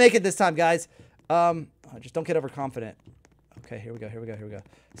 We might make it this time, guys. Just don't get overconfident. Okay, here we go, here we go, here we go.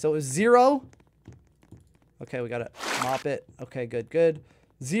 So it was 0. Okay, we gotta mop it. Okay, good, good.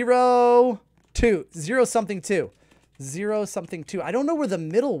 0, 2. 0 something 2. 0 something 2. I don't know where the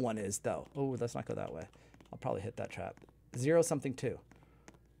middle one is, though. Oh, let's not go that way. I'll probably hit that trap. 0 something 2.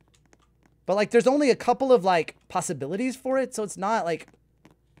 But, like, there's only a couple of, like, possibilities for it, so it's not, like...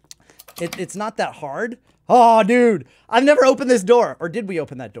 It's not that hard. Oh, dude. I've never opened this door. Or did we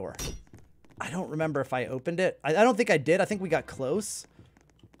open that door? I don't remember if I opened it. I don't think I did. I think we got close.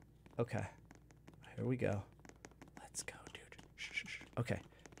 Okay. Here we go. Let's go, dude. Shh, shh, shh. Okay.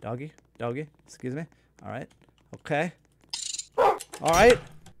 Doggy. Doggy. Excuse me. All right. Okay. All right.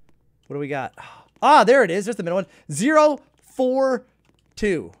 What do we got? Ah, there it is. There's the middle one. 0, 4,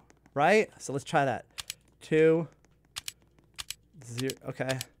 2. Right? So let's try that. 2, 0.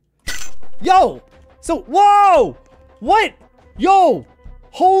 Okay. Yo! So, whoa! What? Yo!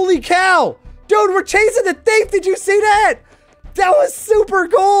 Holy cow! Dude, we're chasing the thief! Did you see that? That was super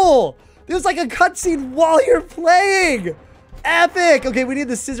cool! It was like a cutscene while you're playing! Epic! Okay, we need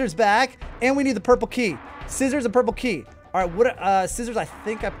the scissors back, and we need the purple key. Scissors and purple key. All right, what? Scissors, I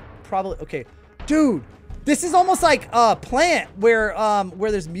think I probably... Okay. Dude, this is almost like a plant where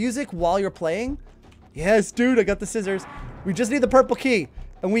there's music while you're playing. Yes, dude, I got the scissors. We just need the purple key.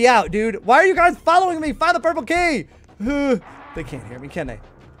 And we out, dude. Why are you guys following me? Find the purple key. They can't hear me, can they?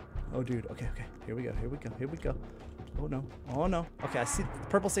 Oh, dude. Okay, okay. Here we go. Here we go. Here we go. Oh, no. Oh, no. Okay, I see the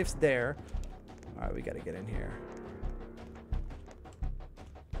purple safe's there. All right, we got to get in here.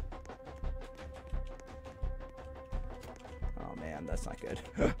 Oh, man. That's not good.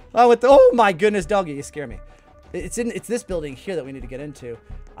 Oh, my goodness, doggy. You scare me. It's this building here that we need to get into.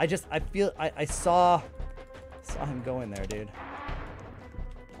 I feel... I saw him go in there, dude.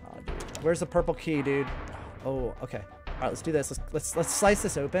 Where's the purple key, dude? Oh, okay. All right, let's do this. Let's slice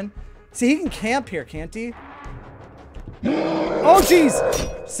this open. See, he can camp here, can't he? Oh,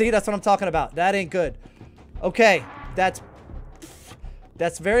 jeez. See, that's what I'm talking about. That ain't good. Okay, that's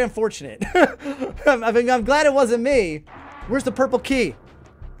very unfortunate. I'm glad it wasn't me. Where's the purple key?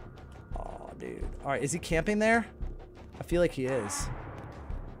 Oh, dude. All right, is he camping there? I feel like he is.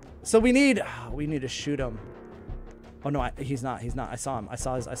 So we need to shoot him. Oh no, he's not. He's not. I saw him. I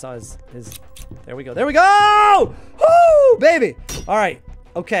saw his. There we go. There we go. Woo, baby. All right.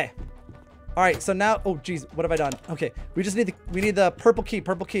 Okay. All right. So now, oh geez, what have I done? Okay, we just need the purple key.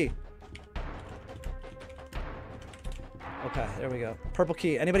 Purple key. Okay, there we go. Purple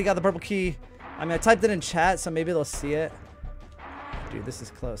key. Anybody got the purple key? I mean, I typed it in chat, so maybe they'll see it. dude, this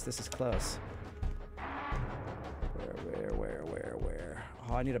is close. This is close. Where?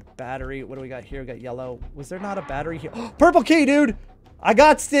 Oh, I need a battery. What do we got here? We got yellow. Was there not a battery here? Oh, purple key, dude. I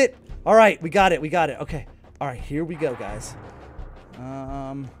got it. All right, we got it. We got it. Okay. All right, here we go, guys.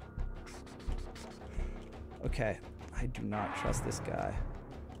 Okay. I do not trust this guy.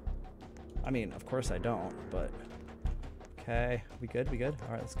 I mean, of course I don't, but okay. We good? We good?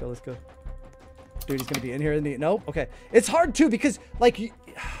 All right, let's go. Let's go. Dude, he's gonna be in here, isn't he? Nope. Okay. It's hard too because, like,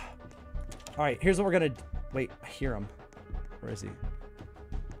 all right. Here's what we're gonna. Wait, I hear him. Where is he?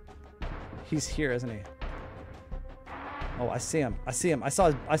 He's here, isn't he? Oh, I see him. I see him. I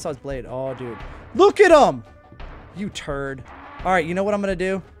saw his blade. Oh, dude, look at him. You turd. All right. You know what I'm gonna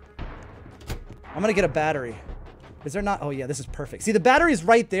do? I'm gonna get a battery. Is there not? Oh yeah, this is perfect. See, the battery is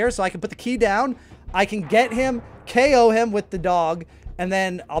right there, so I can put the key down. I can get him, KO him with the dog, and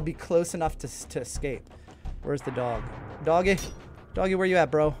then I'll be close enough to escape. Where's the dog? Doggy? Doggy, where you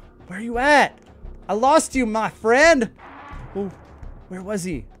at, bro? Where you at? I lost you, my friend. Ooh, where was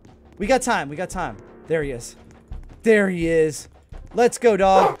he? We got time. We got time. There he is. There he is. Let's go,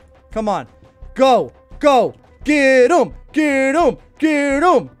 dog. Come on. Go. Go. Get him. Get him. Get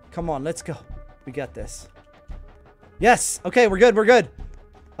him. Come on, let's go. We got this. Yes. Okay, we're good. We're good.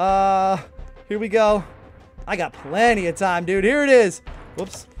 Here we go. I got plenty of time, dude. Here it is.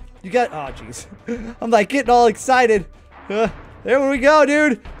 Whoops. You got... Oh, jeez. I'm like getting all excited. There we go,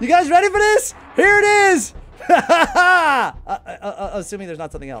 dude. You guys ready for this? Here it is. Assuming there's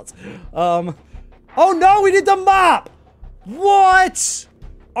not something else. Oh, no. We did the mop. What?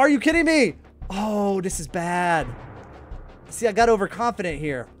 Are you kidding me? Oh, this is bad. See, I got overconfident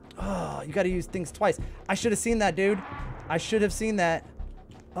here. Oh, you got to use things twice. I should have seen that, dude. I should have seen that.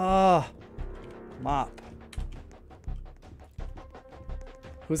 Oh, mop.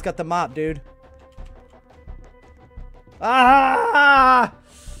 Who's got the mop, dude? Ah!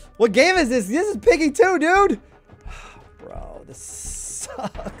 What game is this? This is Piggy 2, dude. Bro, this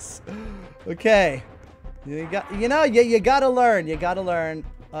sucks. Okay. You gotta learn. You gotta learn.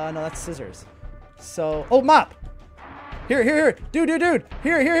 No, that's scissors. So, oh, mop. Here. Dude.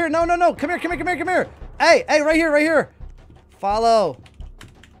 Here. No. Come here. Hey, right here. Follow.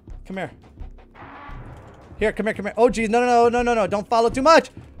 Come here. Here, come here. Oh, geez. No. Don't follow too much.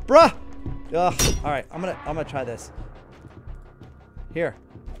 Bruh. Ugh. All right, I'm gonna try this. Here.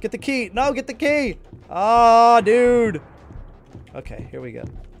 Get the key. No, get the key. Oh, dude. Okay, here we go.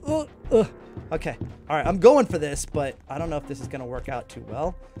 Okay. All right, I'm going for this, but I don't know if this is gonna work out too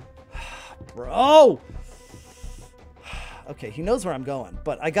well. Bro. Okay, he knows where I'm going,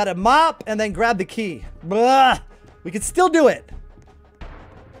 but I gotta mop and then grab the key. Blah! We can still do it.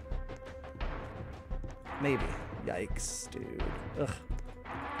 Maybe. Yikes, dude. Ugh.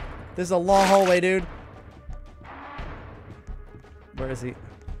 This is a long hallway, dude. Where is he?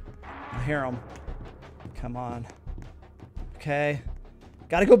 I hear him. Come on. Okay.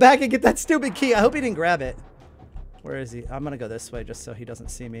 Gotta go back and get that stupid key. I hope he didn't grab it. Where is he? I'm gonna go this way just so he doesn't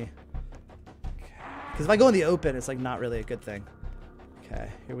see me. Because if I go in the open, it's like not really a good thing. Okay,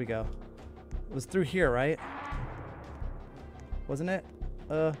 here we go. It was through here, right? Wasn't it?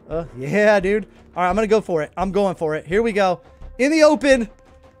 Yeah, dude. All right, I'm gonna go for it. I'm going for it. Here we go. In the open.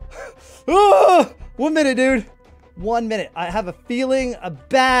 1 minute, dude. 1 minute. I have a feeling, a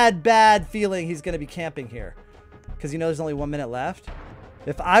bad feeling he's gonna be camping here. Because you know there's only 1 minute left.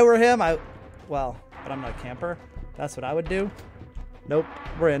 If I were him, well, but I'm not a camper. That's what I would do. Nope,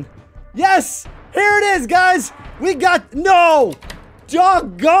 we're in. Yes! Here it is, guys! We got... No!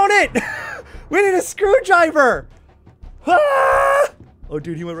 Doggone it! We need a screwdriver! Ah! Oh,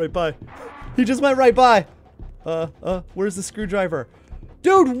 dude, he went right by. He just went right by. Where's the screwdriver?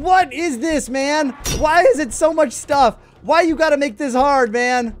 Dude, what is this, man? Why is it so much stuff? Why you gotta make this hard,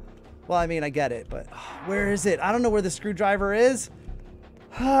 man? Well, I mean, I get it, but where is it? I don't know where the screwdriver is.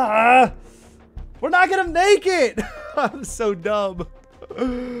 We're not gonna make it! I'm so dumb.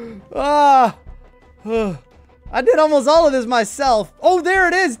 I did almost all of this myself. Oh, there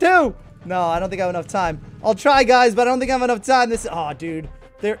it is, too! No, I don't think I have enough time. I'll try, guys, but I don't think I have enough time. Oh, dude.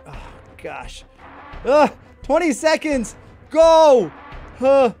 There. Oh, gosh. 20 seconds. Go!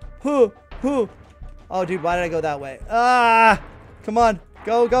 Oh, dude, why did I go that way? Come on.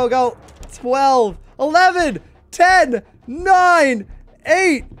 Go. 12, 11, 10, 9,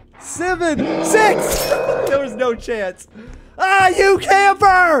 8, 7, 6. There was no chance. You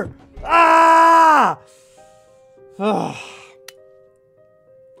camper!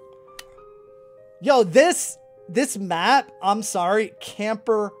 Yo, this map, I'm sorry,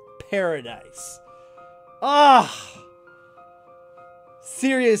 camper paradise.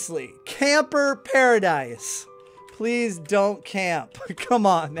 Seriously, camper paradise. Please don't camp. Come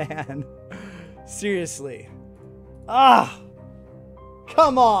on, man. Seriously. Ah!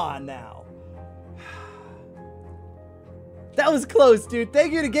 Come on now. That was close, dude.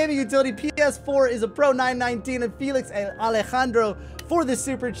 Thank you to Gaming Utility. PS4 is a Pro 919 and Felix and Alejandro for the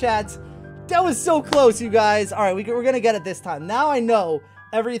super chats. That was so close, you guys. All right, we're gonna get it this time. Now I know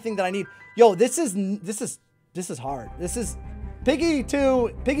everything that I need. Yo, this is hard. This is Piggy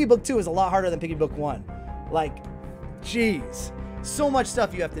Book 2 is a lot harder than Piggy Book 1. Like, jeez, so much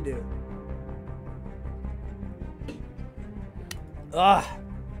stuff you have to do. Ugh.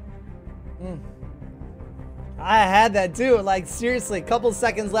 I had that too. Like, seriously, a couple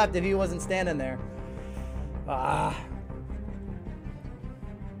seconds left if he wasn't standing there. Ah.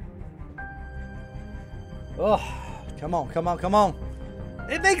 Oh, come on, come on, come on.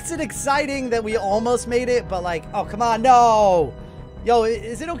 It makes it exciting that we almost made it, but like, oh, come on, no. Yo,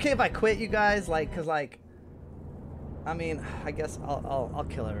 is it okay if I quit, you guys? Like, cause like, I mean, I guess I'll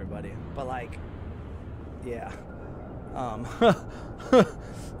kill everybody, but like, yeah.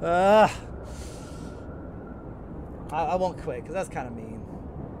 I won't quit because that's kind of mean.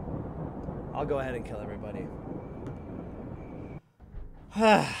 I'll go ahead and kill everybody.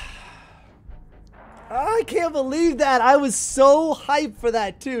 I can't believe that. I was so hyped for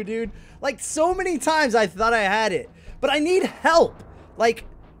that too, dude. Like, so many times I thought I had it, but I need help. Like,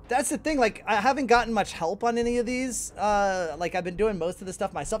 that's the thing. Like, I haven't gotten much help on any of these. Like, I've been doing most of the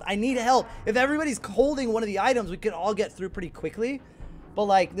stuff myself. I need help. If everybody's holding one of the items, we can all get through pretty quickly. But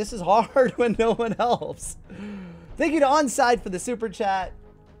like, this is hard when no one helps. Thank you to Onside for the super chat.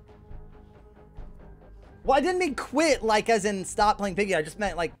 Well, I didn't mean quit, like as in stop playing Piggy. I just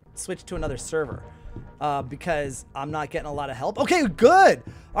meant like switch to another server. Because I'm not getting a lot of help. Okay, good.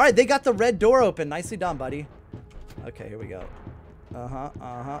 All right, they got the red door open. Nicely done, buddy. Okay, here we go.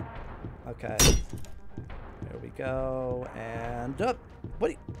 Okay. There we go. And up.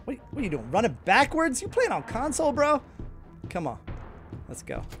 What are you doing? Running backwards? You playing on console, bro? Come on. Let's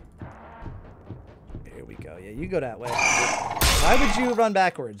go. Here we go. Yeah, you go that way. Why would you run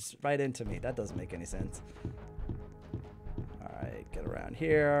backwards right into me? That doesn't make any sense. All right, get around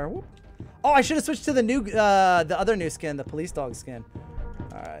here. Whoop. Oh, I should have switched to the new, the other new skin, the police dog skin.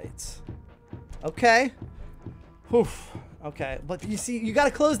 All right. Okay. Whew. Okay, but you see, you got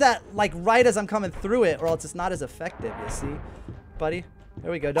to close that like right as I'm coming through it, or else it's not as effective. You see, buddy.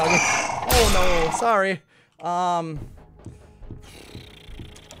 There we go, doggy. Oh no, sorry. What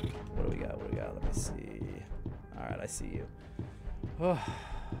do we got? What do we got? Let me see. All right, I see you. Oh.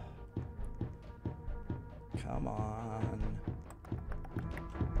 Come on.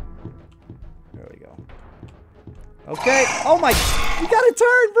 There we go. Okay. Oh my! You got a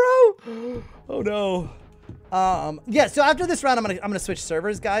turn, bro. Oh no. Yeah. So after this round, I'm gonna switch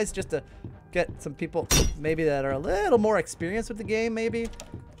servers, guys, just to get some people maybe that are a little more experienced with the game, maybe.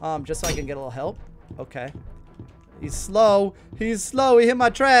 Just so I can get a little help. Okay. He's slow. He's slow. He hit my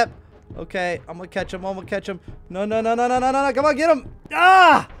trap. Okay, I'm gonna catch him. I'm gonna catch him. No, no, no, no, no, no, no. Come on, get him.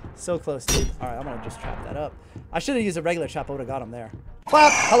 Ah! So close, dude. All right, I'm gonna just trap that up. I should have used a regular trap. I would have got him there.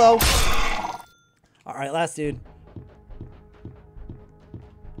 Clap. Hello. All right, last dude.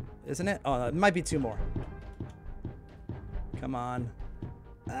 Isn't it? Oh, no, it might be two more. Come on.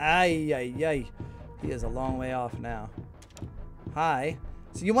 Ay, ay, ay. He is a long way off now. Hi.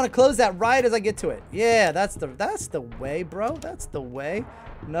 So you want to close that right as I get to it. Yeah, that's the way, bro. That's the way.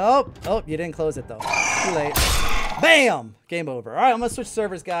 Nope. Oh, you didn't close it, though. Too late. Bam! Game over. All right, I'm going to switch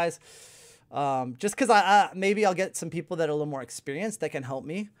servers, guys. Just because maybe I'll get some people that are a little more experienced that can help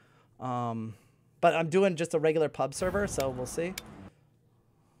me. But I'm doing just a regular pub server, so we'll see.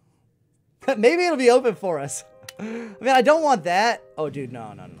 Maybe it'll be open for us. I mean, I don't want that. Oh, dude,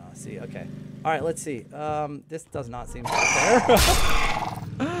 no, no, no. See, okay. All right, let's see. This does not seem fair.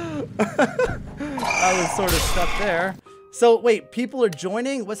 I was sort of stuck there. So, wait, people are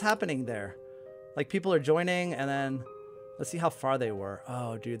joining? What's happening there? Like, people are joining, and then... Let's see how far they were.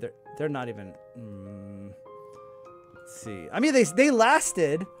 Oh, dude, they're not even... Let's see. I mean, they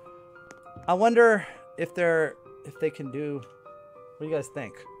lasted. I wonder if they can do... What do you guys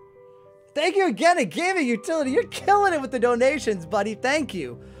think? Thank you again at Gaming Utility. You're killing it with the donations, buddy. Thank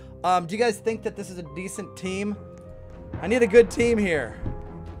you. Do you guys think that this is a decent team? I need a good team here.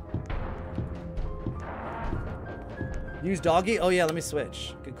 Use doggy? Oh, yeah, let me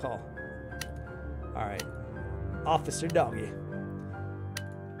switch. Good call. All right. Officer doggy.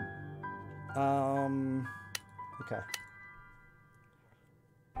 Okay.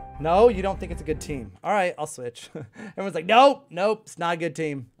 No, you don't think it's a good team. All right, I'll switch. Everyone's like, nope, nope, it's not a good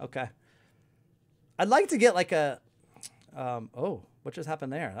team. Okay. I'd like to get like a... oh, what just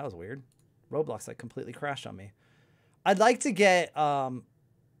happened there? That was weird. Roblox like completely crashed on me. I'd like to get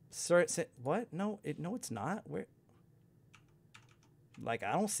what? No, no, it's not. Where? Like,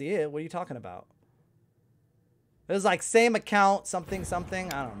 I don't see it. What are you talking about? It was like same account, something,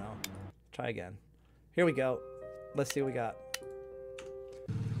 something. I don't know. Try again. Here we go. Let's see what we got.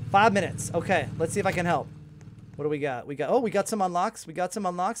 5 minutes. Okay, let's see if I can help. What do we got? We got some unlocks. We got some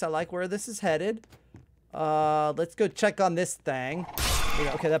unlocks. I like where this is headed. Let's go check on this thing.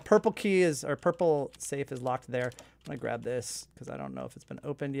 Okay, that purple key is, or purple safe is locked there. I'm gonna grab this because I don't know if it's been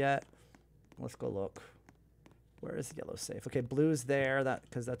opened yet. Let's go look. Where is the yellow safe? Okay, blue's there.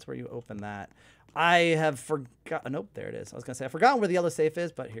 Because that's where you open that. I have forgotten. Nope, there it is. I was gonna say I forgot where the yellow safe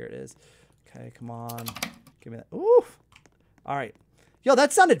is, but here it is. Okay, come on, give me that. Ooh. All right, yo,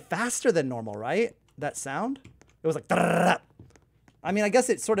 that sounded faster than normal, right? That sound. It was like. I mean, I guess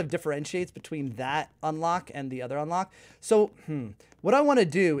it sort of differentiates between that unlock and the other unlock. So, what I want to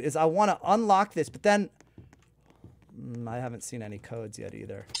do is I want to unlock this, but then I haven't seen any codes yet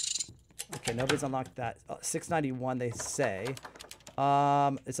either. Okay, nobody's unlocked that. 691, they say.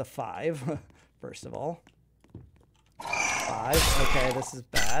 It's a 5, first of all. 5. Okay, this is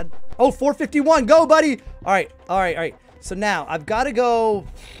bad. Oh, 451. Go, buddy. All right, all right, all right. So now I've got to go.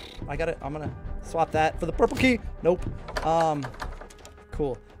 I'm gonna swap that for the purple key. Nope.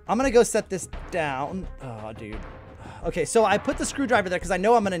 Cool. I'm gonna go set this down. Oh, dude. Okay, so I put the screwdriver there because I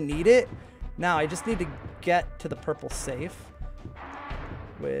know I'm gonna need it. Now I just need to get to the purple safe.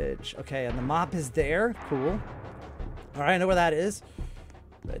 Which, okay, and the mop is there. Cool. All right, I know where that is.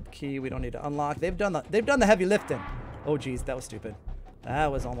 Red key. We don't need to unlock. They've done the heavy lifting. Oh, geez, that was stupid. That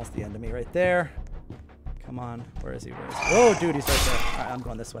was almost the end of me right there. Come on. Where is he? Where is he? Oh, dude, he's right there. All right, I'm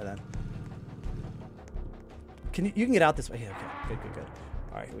going this way then. You can get out this way. Yeah, okay. Good, good, good.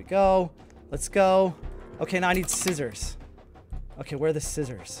 All right, here we go. Let's go. Okay, now I need scissors. Okay, where are the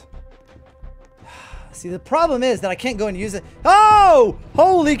scissors? See, the problem is that I can't go and use it. Oh!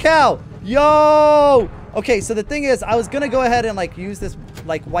 Holy cow! Yo! Okay, so the thing is, I was gonna go ahead and like use this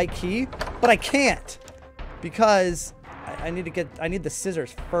like white key, but I can't because I need the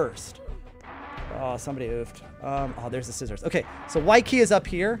scissors first. Oh, somebody oofed. Oh, there's the scissors. Okay, so white key is up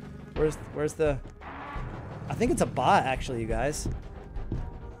here. Where's the? I think it's a bot, actually, you guys.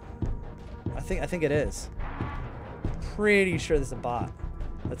 I think it is. Pretty sure this is a bot.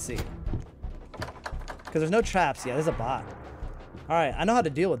 Let's see. Because there's no traps. Yeah, there's a bot. All right, I know how to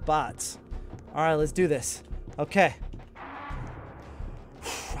deal with bots. All right, let's do this. Okay.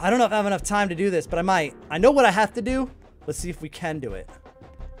 I don't know if I have enough time to do this, but I might. I know what I have to do. Let's see if we can do it.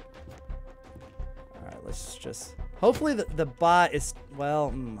 All right, let's just... Hopefully the bot is...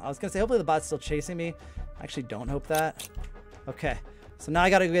 Well, I was going to say hopefully the bot's still chasing me. I actually don't hope that. Okay. So now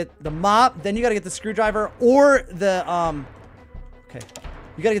I got to get the mop. Then you got to get the screwdriver or the... Okay.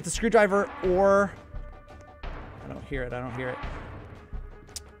 You got to get the screwdriver or... I don't hear it. I don't hear it.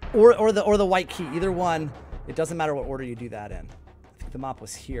 Or the white key. Either one. It doesn't matter what order you do that in. I think the mop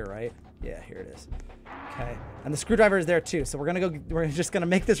was here, right? Yeah, here it is. Okay. And the screwdriver is there too. So we're just gonna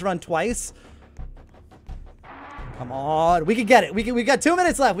make this run twice. Come on. We can get it. We got 2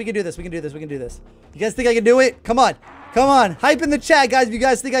 minutes left. We can do this. We can do this. We can do this. You guys think I can do it? Come on. Come on. Hype in the chat, guys, if you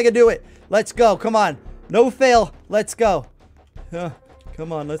guys think I can do it. Let's go. Come on. No fail. Let's go.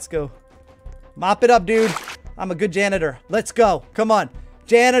 Come on. Let's go. Mop it up, dude. I'm a good janitor. Let's go. Come on.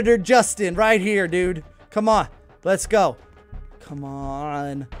 Janitor Justin right here, dude. Come on. Let's go. Come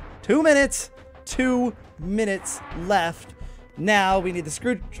on. 2 minutes. 2 minutes left. Now we need the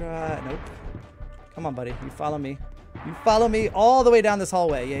screwdriver. Nope. Come on, buddy. You follow me. You follow me all the way down this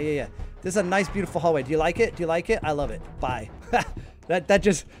hallway. Yeah. This is a nice, beautiful hallway. Do you like it? Do you like it? I love it. Bye. that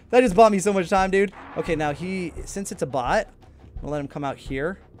just bought me so much time, dude. Okay, now since it's a bot, I'm gonna let him come out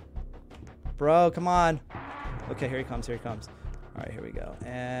here. Bro, come on. Okay, here he comes. Here he comes. All right, here we go.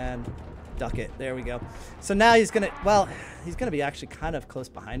 And duck it. There we go. So now he's gonna be actually kind of close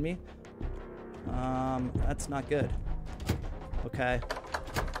behind me. That's not good. Okay.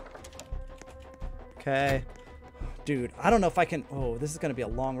 Okay. Dude, I don't know if I can... Oh, this is going to be a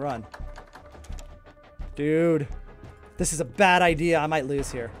long run. Dude. This is a bad idea. I might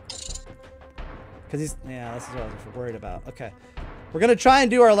lose here. Because he's... Yeah, this is what I was worried about. Okay. We're going to try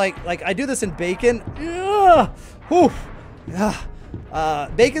and do our, like I do this in Bacon. Yeah. Whew. Yeah.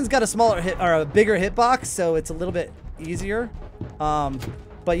 Bacon's got a smaller hit... Or a bigger hitbox, so it's a little bit easier.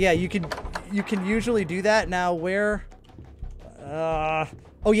 But yeah, you can usually do that. Now, where...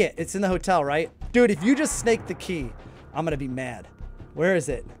 Oh, yeah. It's in the hotel, right? Dude, if you just snake the key, I'm gonna be mad. Where is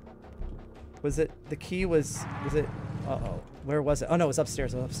it? Was it... The key was it... Uh-oh. Where was it? Oh, no, it was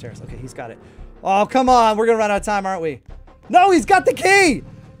upstairs. It was upstairs. Okay, he's got it. Oh, come on. We're gonna run out of time, aren't we? No, he's got the key!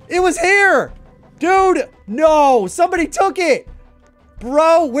 It was here! Dude, no, somebody took it.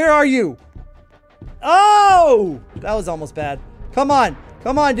 Bro, where are you? Oh, that was almost bad. Come on,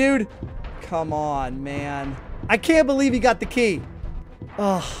 dude. Come on, man. I can't believe he got the key.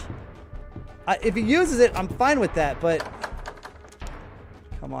 Ugh. If he uses it, I'm fine with that, but...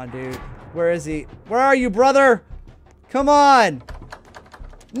 Come on, dude. Where is he? Where are you, brother? Come on.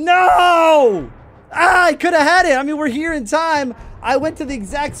 No! Ah, I could have had it. I mean, we're here in time. I went to the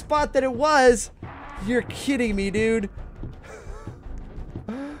exact spot that it was. You're kidding me, dude.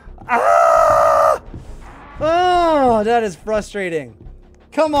 Ah! Oh, that is frustrating.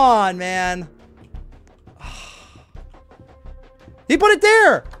 Come on, man. He put it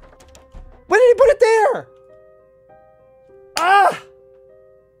there. When did he put it there? Ah!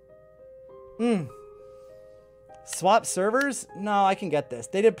 Swap servers? No, I can get this.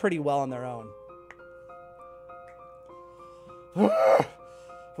 They did pretty well on their own.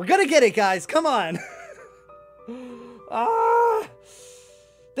 We're gonna get it, guys. Come on. Ah!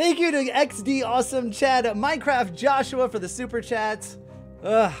 Thank you to XD Awesome Chad, Minecraft Joshua for the super chats.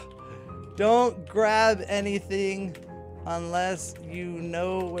 Ugh. Don't grab anything unless you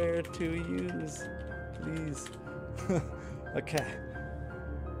know where to use. Please. Okay.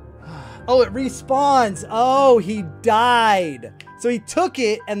 Oh, it respawns. Oh, he died. So he took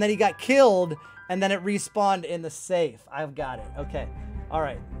it and then he got killed and then it respawned in the safe. I've got it. Okay. All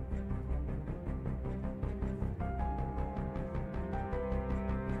right.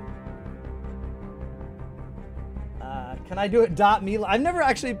 Can I do Adopt Me? I've never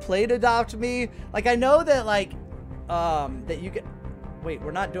actually played Adopt Me. Like, I know that, like, that you get... Wait,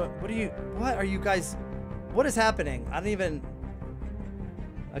 we're not doing... What are you guys... What is happening? I don't even...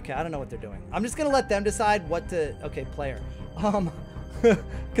 Okay, I don't know what they're doing. I'm just gonna let them decide what to... Okay, player.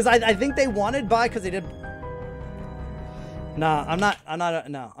 Because I think they wanted buy because they did... Nah, I'm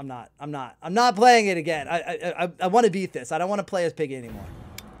not playing it again. I want to beat this. I don't want to play as Piggy anymore.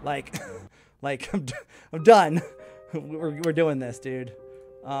 Like, I'm done. We're doing this, dude.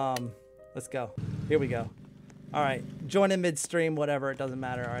 Let's go. Here we go. All right, join in midstream, whatever. It doesn't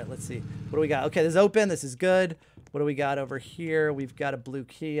matter. All right, let's see. What do we got? Okay, this is open. This is good. What do we got over here? We've got a blue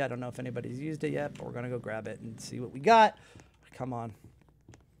key. I don't know if anybody's used it yet, but we're gonna go grab it and see what we got. Come on.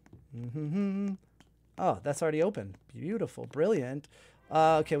 Oh, that's already open. Beautiful, brilliant.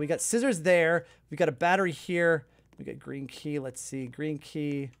 Okay, we got scissors there. We got a battery here. We got green key. Let's see, green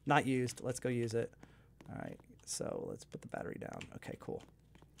key not used. Let's go use it. All right. So let's put the battery down. Okay, cool.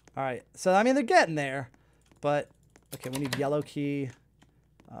 All right. So, I mean, they're getting there. But, okay, we need yellow key.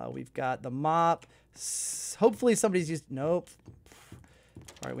 We've got the mop. Hopefully somebody's used... Nope.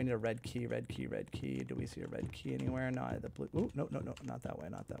 All right, we need a red key, red key, red key. Do we see a red key anywhere? No, the blue... Ooh, no, not that way,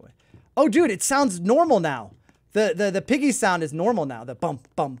 not that way. Oh, dude, it sounds normal now. The piggy sound is normal now. The bump,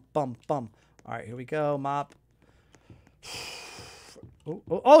 bump, bump, bump. All right, here we go. Mop.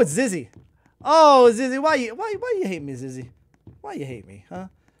 Oh, it's Zizzy. Oh, Zizzy, why you hate me, Zizzy? Why you hate me, huh?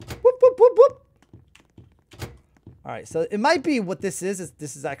 Whoop, whoop, whoop, whoop. All right, so it might be what this is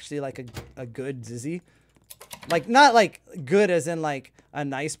this is actually like a good Zizzy. Like, not like good as in like a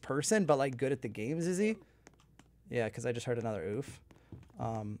nice person, but like good at the game Zizzy. Yeah, because I just heard another oof.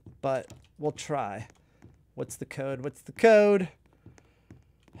 But we'll try. What's the code? What's the code?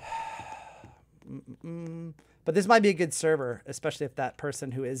 But this might be a good server, especially if that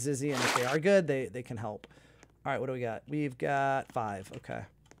person who is Zizzy, and if they are good, they can help. All right, what do we got? We've got 5. Okay.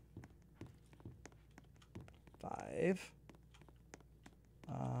 5.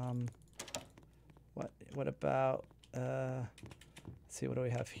 What about, let's see, what do we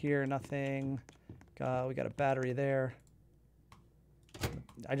have here? Nothing. We got a battery there.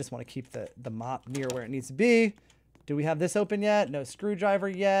 I just want to keep the mop near where it needs to be. Do we have this open yet? No screwdriver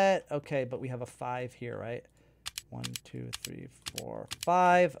yet. Okay, but we have a 5 here, right? 1, 2, 3, 4,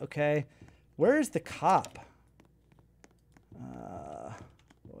 5. Okay. Where's the cop?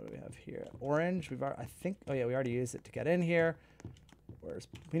 What do we have here? Orange. I think. Oh yeah, we already used it to get in here.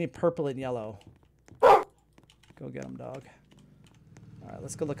 We need purple and yellow. Go get them, dog. All right,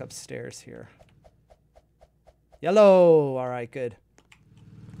 let's go look upstairs here. Yellow. All right, good.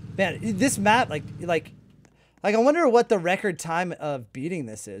 Man, this map, like I wonder what the record time of beating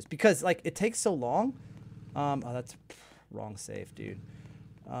this is, because like it takes so long. Oh, that's wrong save, dude.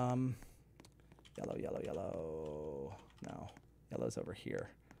 Yellow, yellow, yellow. No, yellow's over here,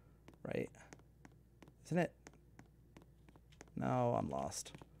 right? Isn't it? No, I'm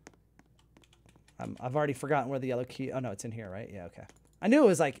lost. I've already forgotten where the yellow key. Oh no, it's in here, right? Yeah, okay. I knew it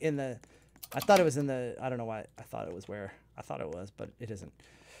was like in the. I thought it was in the. I don't know why I thought it was where I thought it was, but it isn't.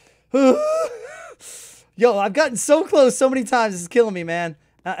 Yo, I've gotten so close so many times. This is killing me, man.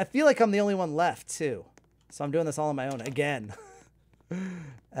 I feel like I'm the only one left, too. So I'm doing this all on my own again.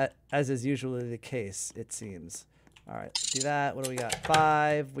 As is usually the case, it seems. All right, do that. What do we got?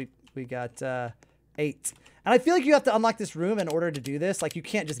 5. We got 8. And I feel like you have to unlock this room in order to do this. Like, you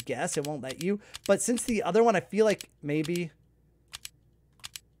can't just guess. It won't let you. But since the other one, I feel like maybe...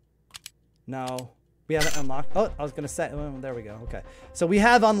 No. We haven't unlocked... Oh, I was going to say... Oh, there we go. Okay. So we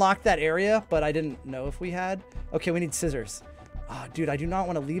have unlocked that area, but I didn't know if we had. Okay, we need scissors. Oh, dude, I do not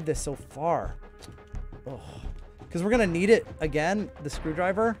want to leave this so far. Oh. Because we're going to need it again, the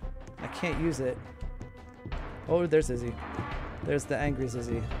screwdriver. I can't use it. Oh, there's Izzy. There's the angry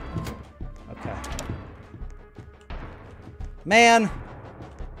Izzy. Okay. Man!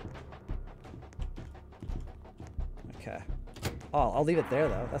 Okay. Oh, I'll leave it there,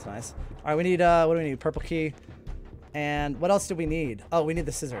 though. That's nice. All right, we need, what do we need? Purple key. And what else do we need? Oh, we need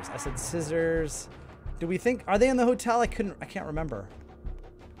the scissors. I said scissors. Do we think, are they in the hotel? I can't remember.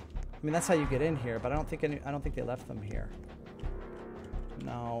 I mean, that's how you get in here, but I don't think they left them here.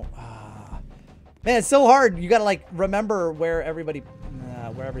 No. Man, it's so hard. You gotta, like, remember where everybody,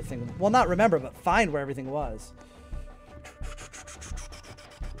 where everything, well, not remember, but find where everything was.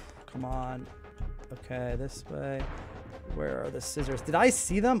 Come on. Okay, this way. Where are the scissors? Did I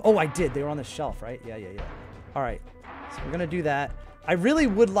see them? Oh, I did. They were on the shelf, right? Yeah. All right. So we're gonna do that. I really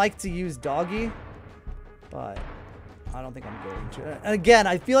would like to use Doggy, but I don't think I'm going to. And again,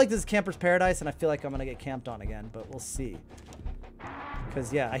 I feel like this is Camper's Paradise, and I feel like I'm gonna get camped on again, but we'll see.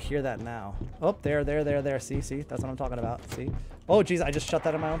 Because, yeah, I hear that now. Oh, there. See? That's what I'm talking about. See? Oh, geez, I just shut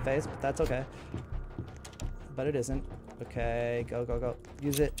that in my own face, but that's okay. But it isn't. Okay, go.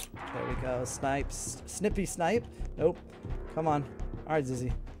 Use it. There we go. Snipe. Snippy snipe. Nope. Come on. All right,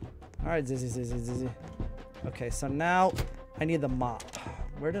 Zizzy. All right, Zizzy. Okay, so now I need the mop.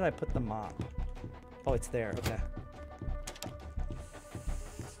 Where did I put the mop? Oh, it's there.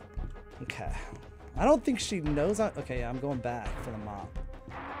 Okay. I don't think she knows. Okay, yeah, I'm going back for the mop.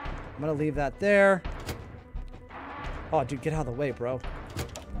 I'm going to leave that there. Oh, dude, get out of the way, bro.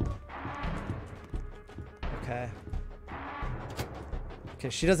 Okay. Okay,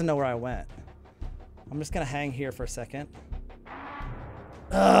 she doesn't know where I went. I'm just going to hang here for a second.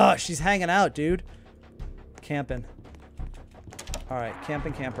 Ugh, she's hanging out, dude. Camping. All right,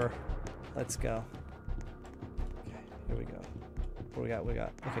 camping camper. Let's go. Okay, here we go. What we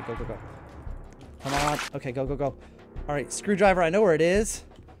got? Okay, go. Come on. Okay, go. All right, screwdriver, I know where it is.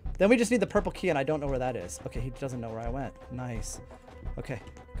 Then we just need the purple key, and I don't know where that is. Okay, he doesn't know where I went. Nice. Okay,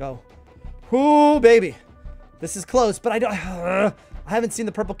 go. Ooh, baby. This is close, but I haven't seen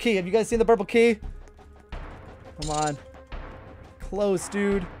the purple key. Have you guys seen the purple key? Come on. Close,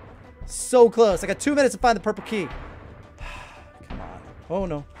 dude. So close. I got 2 minutes to find the purple key. Come on. Oh,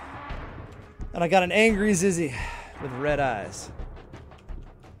 no. And I got an angry Zizzy with red eyes.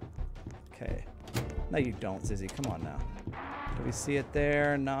 Okay. No, you don't, Zizzy. Come on now. Do we see it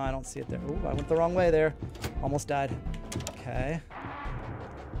there? No, I don't see it there. Ooh, I went the wrong way there. Almost died. Okay.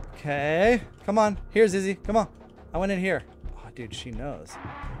 Okay. Come on. Here, Zizzy. Come on. I went in here. Oh, dude, she knows.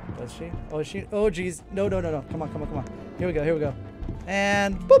 Does she? Oh, is she? Oh, geez. No. Come on. Here we go.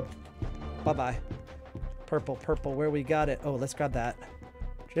 And boop. Bye-bye. Purple. Where we got it? Oh, let's grab that.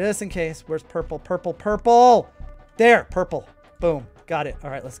 Just in case. Where's purple? Purple. There. Purple. Boom. Got it. All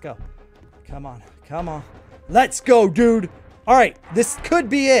right, let's go. Come on. Let's go, dude. All right, this could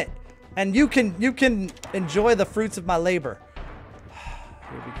be it. And you can enjoy the fruits of my labor.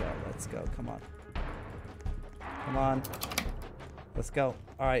 Here we go. Let's go. Come on. Let's go.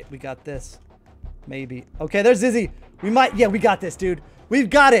 All right, we got this. Maybe. Okay, there's Zizzy. Yeah, we got this, dude. We've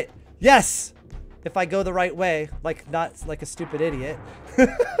got it. Yes. If I go the right way, not like a stupid idiot.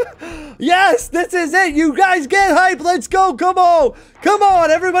 Yes, this is it. You guys get hype. Let's go. Come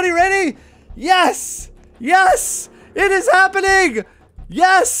on. Everybody ready? Yes. It is happening.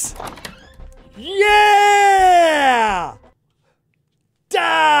 Yes. Yeah.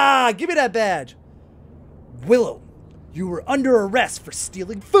 Give me that badge. Willow, you were under arrest for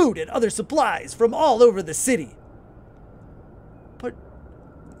stealing food and other supplies from all over the city. But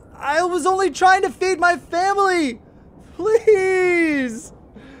I was only trying to feed my family. Please.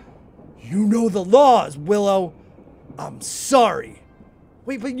 You know the laws, Willow. I'm sorry.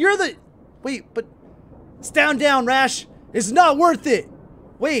 Wait, but stand down, Rash. It's not worth it.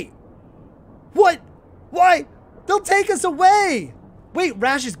 Wait. What? Why? They'll take us away. Wait,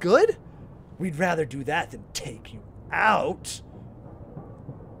 Rash is good? We'd rather do that than take you out.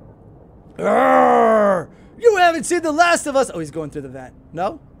 Urgh! You haven't seen The Last of Us. Oh, he's going through the vent.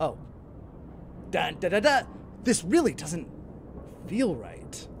 No? Oh. This really doesn't feel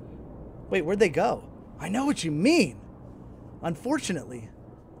right. Wait, where'd they go? I know what you mean. Unfortunately,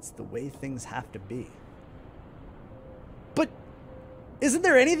 It's the way things have to be. But isn't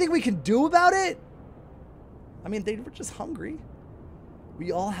there anything we can do about it? I mean, they were just hungry.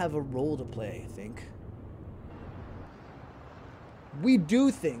 We all have a role to play, I think. We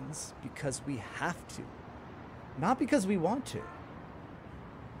do things because we have to, not because we want to.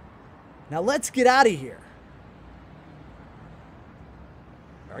 Now let's get out of here.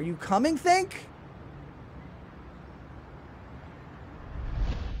 Are you coming, Think?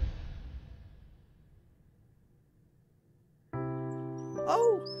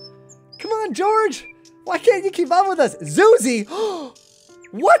 Oh, come on, George. Why can't you keep up with us? Zuzi!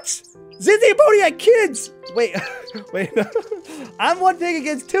 What? Zizzy and Bodhi had kids! Wait, wait. I'm one pig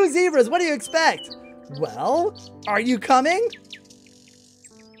against 2 zebras. What do you expect? Well, are you coming?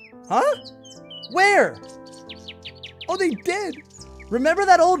 Huh? Where? Oh, they did. Remember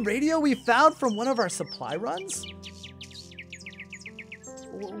that old radio we found from one of our supply runs?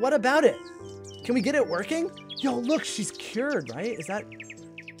 What about it? Can we get it working? Yo, look, she's cured, right? Is that...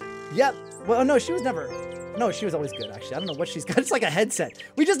 Yep. Well, no, she was never... No, she was always good, actually. I don't know what she's got. It's like a headset.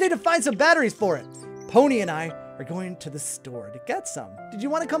 We just need to find some batteries for it. Pony and I are going to the store to get some. Did you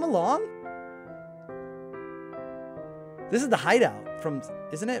want to come along? This is the hideout from...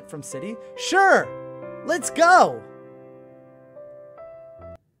 Isn't it? From City? Sure! Let's go!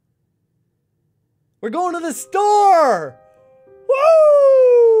 We're going to the store!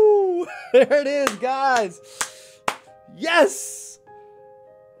 Woo! There it is, guys. Yes!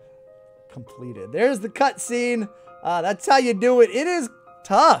 Completed. There's the cutscene. That's how you do it. It is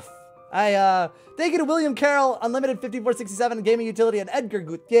tough. Thank you to William Carroll, Unlimited 5467 Gaming Utility, and Edgar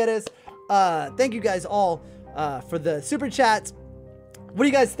Gutierrez. Thank you guys all for the super chats. What do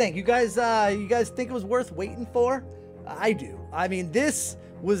you guys think? You guys think it was worth waiting for? I do. I mean, this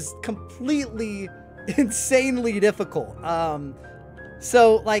was completely insanely difficult.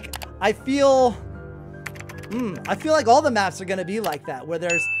 So like I feel like all the maps are gonna be like that, where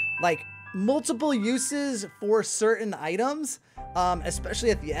there's like multiple uses for certain items,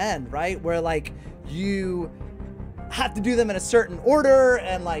 especially at the end, right? Where like you have to do them in a certain order,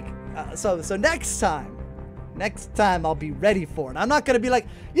 and like so next time I'll be ready for it. I'm not gonna be like,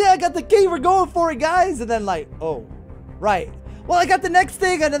 yeah, I got the key, we're going for it, guys, and then like, oh, right, well, I got the next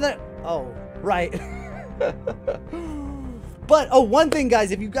thing, and then oh, right. But, oh, one thing,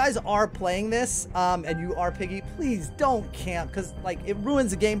 guys, if you guys are playing this, and you are Piggy, please don't camp, because, like, it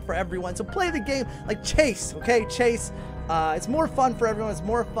ruins the game for everyone. So play the game, like, chase, okay? Chase. It's more fun for everyone. It's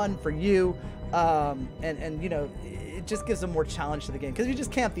more fun for you. And you know, it just gives a more challenge to the game, because you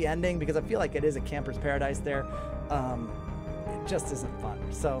just camp the ending, because I feel like it is a camper's paradise there. It just isn't fun.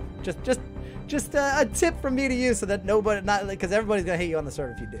 So just a tip from me to you, so that because everybody's gonna hate you on the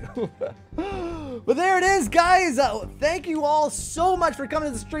server if you do. But there it is, guys. Thank you all so much for coming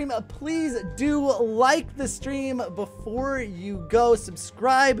to the stream. Please do like the stream before you go.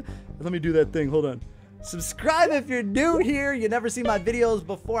 Subscribe. Let me do that thing. Hold on. Subscribe if you're new here. You never seen my videos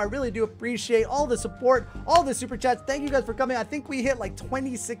before. I really do appreciate all the support, all the super chats. Thank you guys for coming. I think we hit like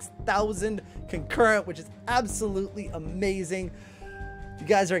 26,000 concurrent, which is absolutely amazing. You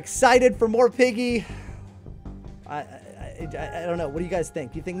guys are excited for more Piggy. I don't know. What do you guys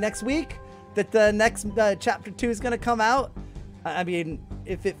think? You think next week that the next chapter 2 is going to come out? I mean,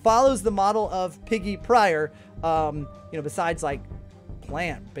 if it follows the model of Piggy prior, you know, besides like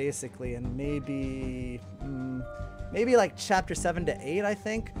plant basically, and maybe like chapter 7 to 8, I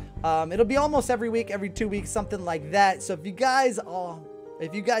think. It'll be almost every week, every 2 weeks, something like that. So if you guys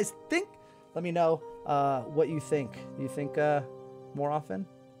think, let me know what you think. You think more often?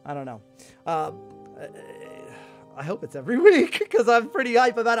 I don't know. I hope it's every week, because I'm pretty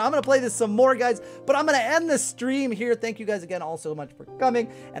hype about it. I'm going to play this some more, guys, but I'm going to end the stream here. Thank you guys again all so much for coming.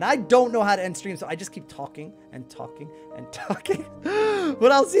 And I don't know how to end streams, so I just keep talking and talking and talking.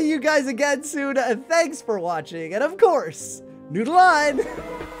 But I'll see you guys again soon. And thanks for watching. And of course, Noodle on!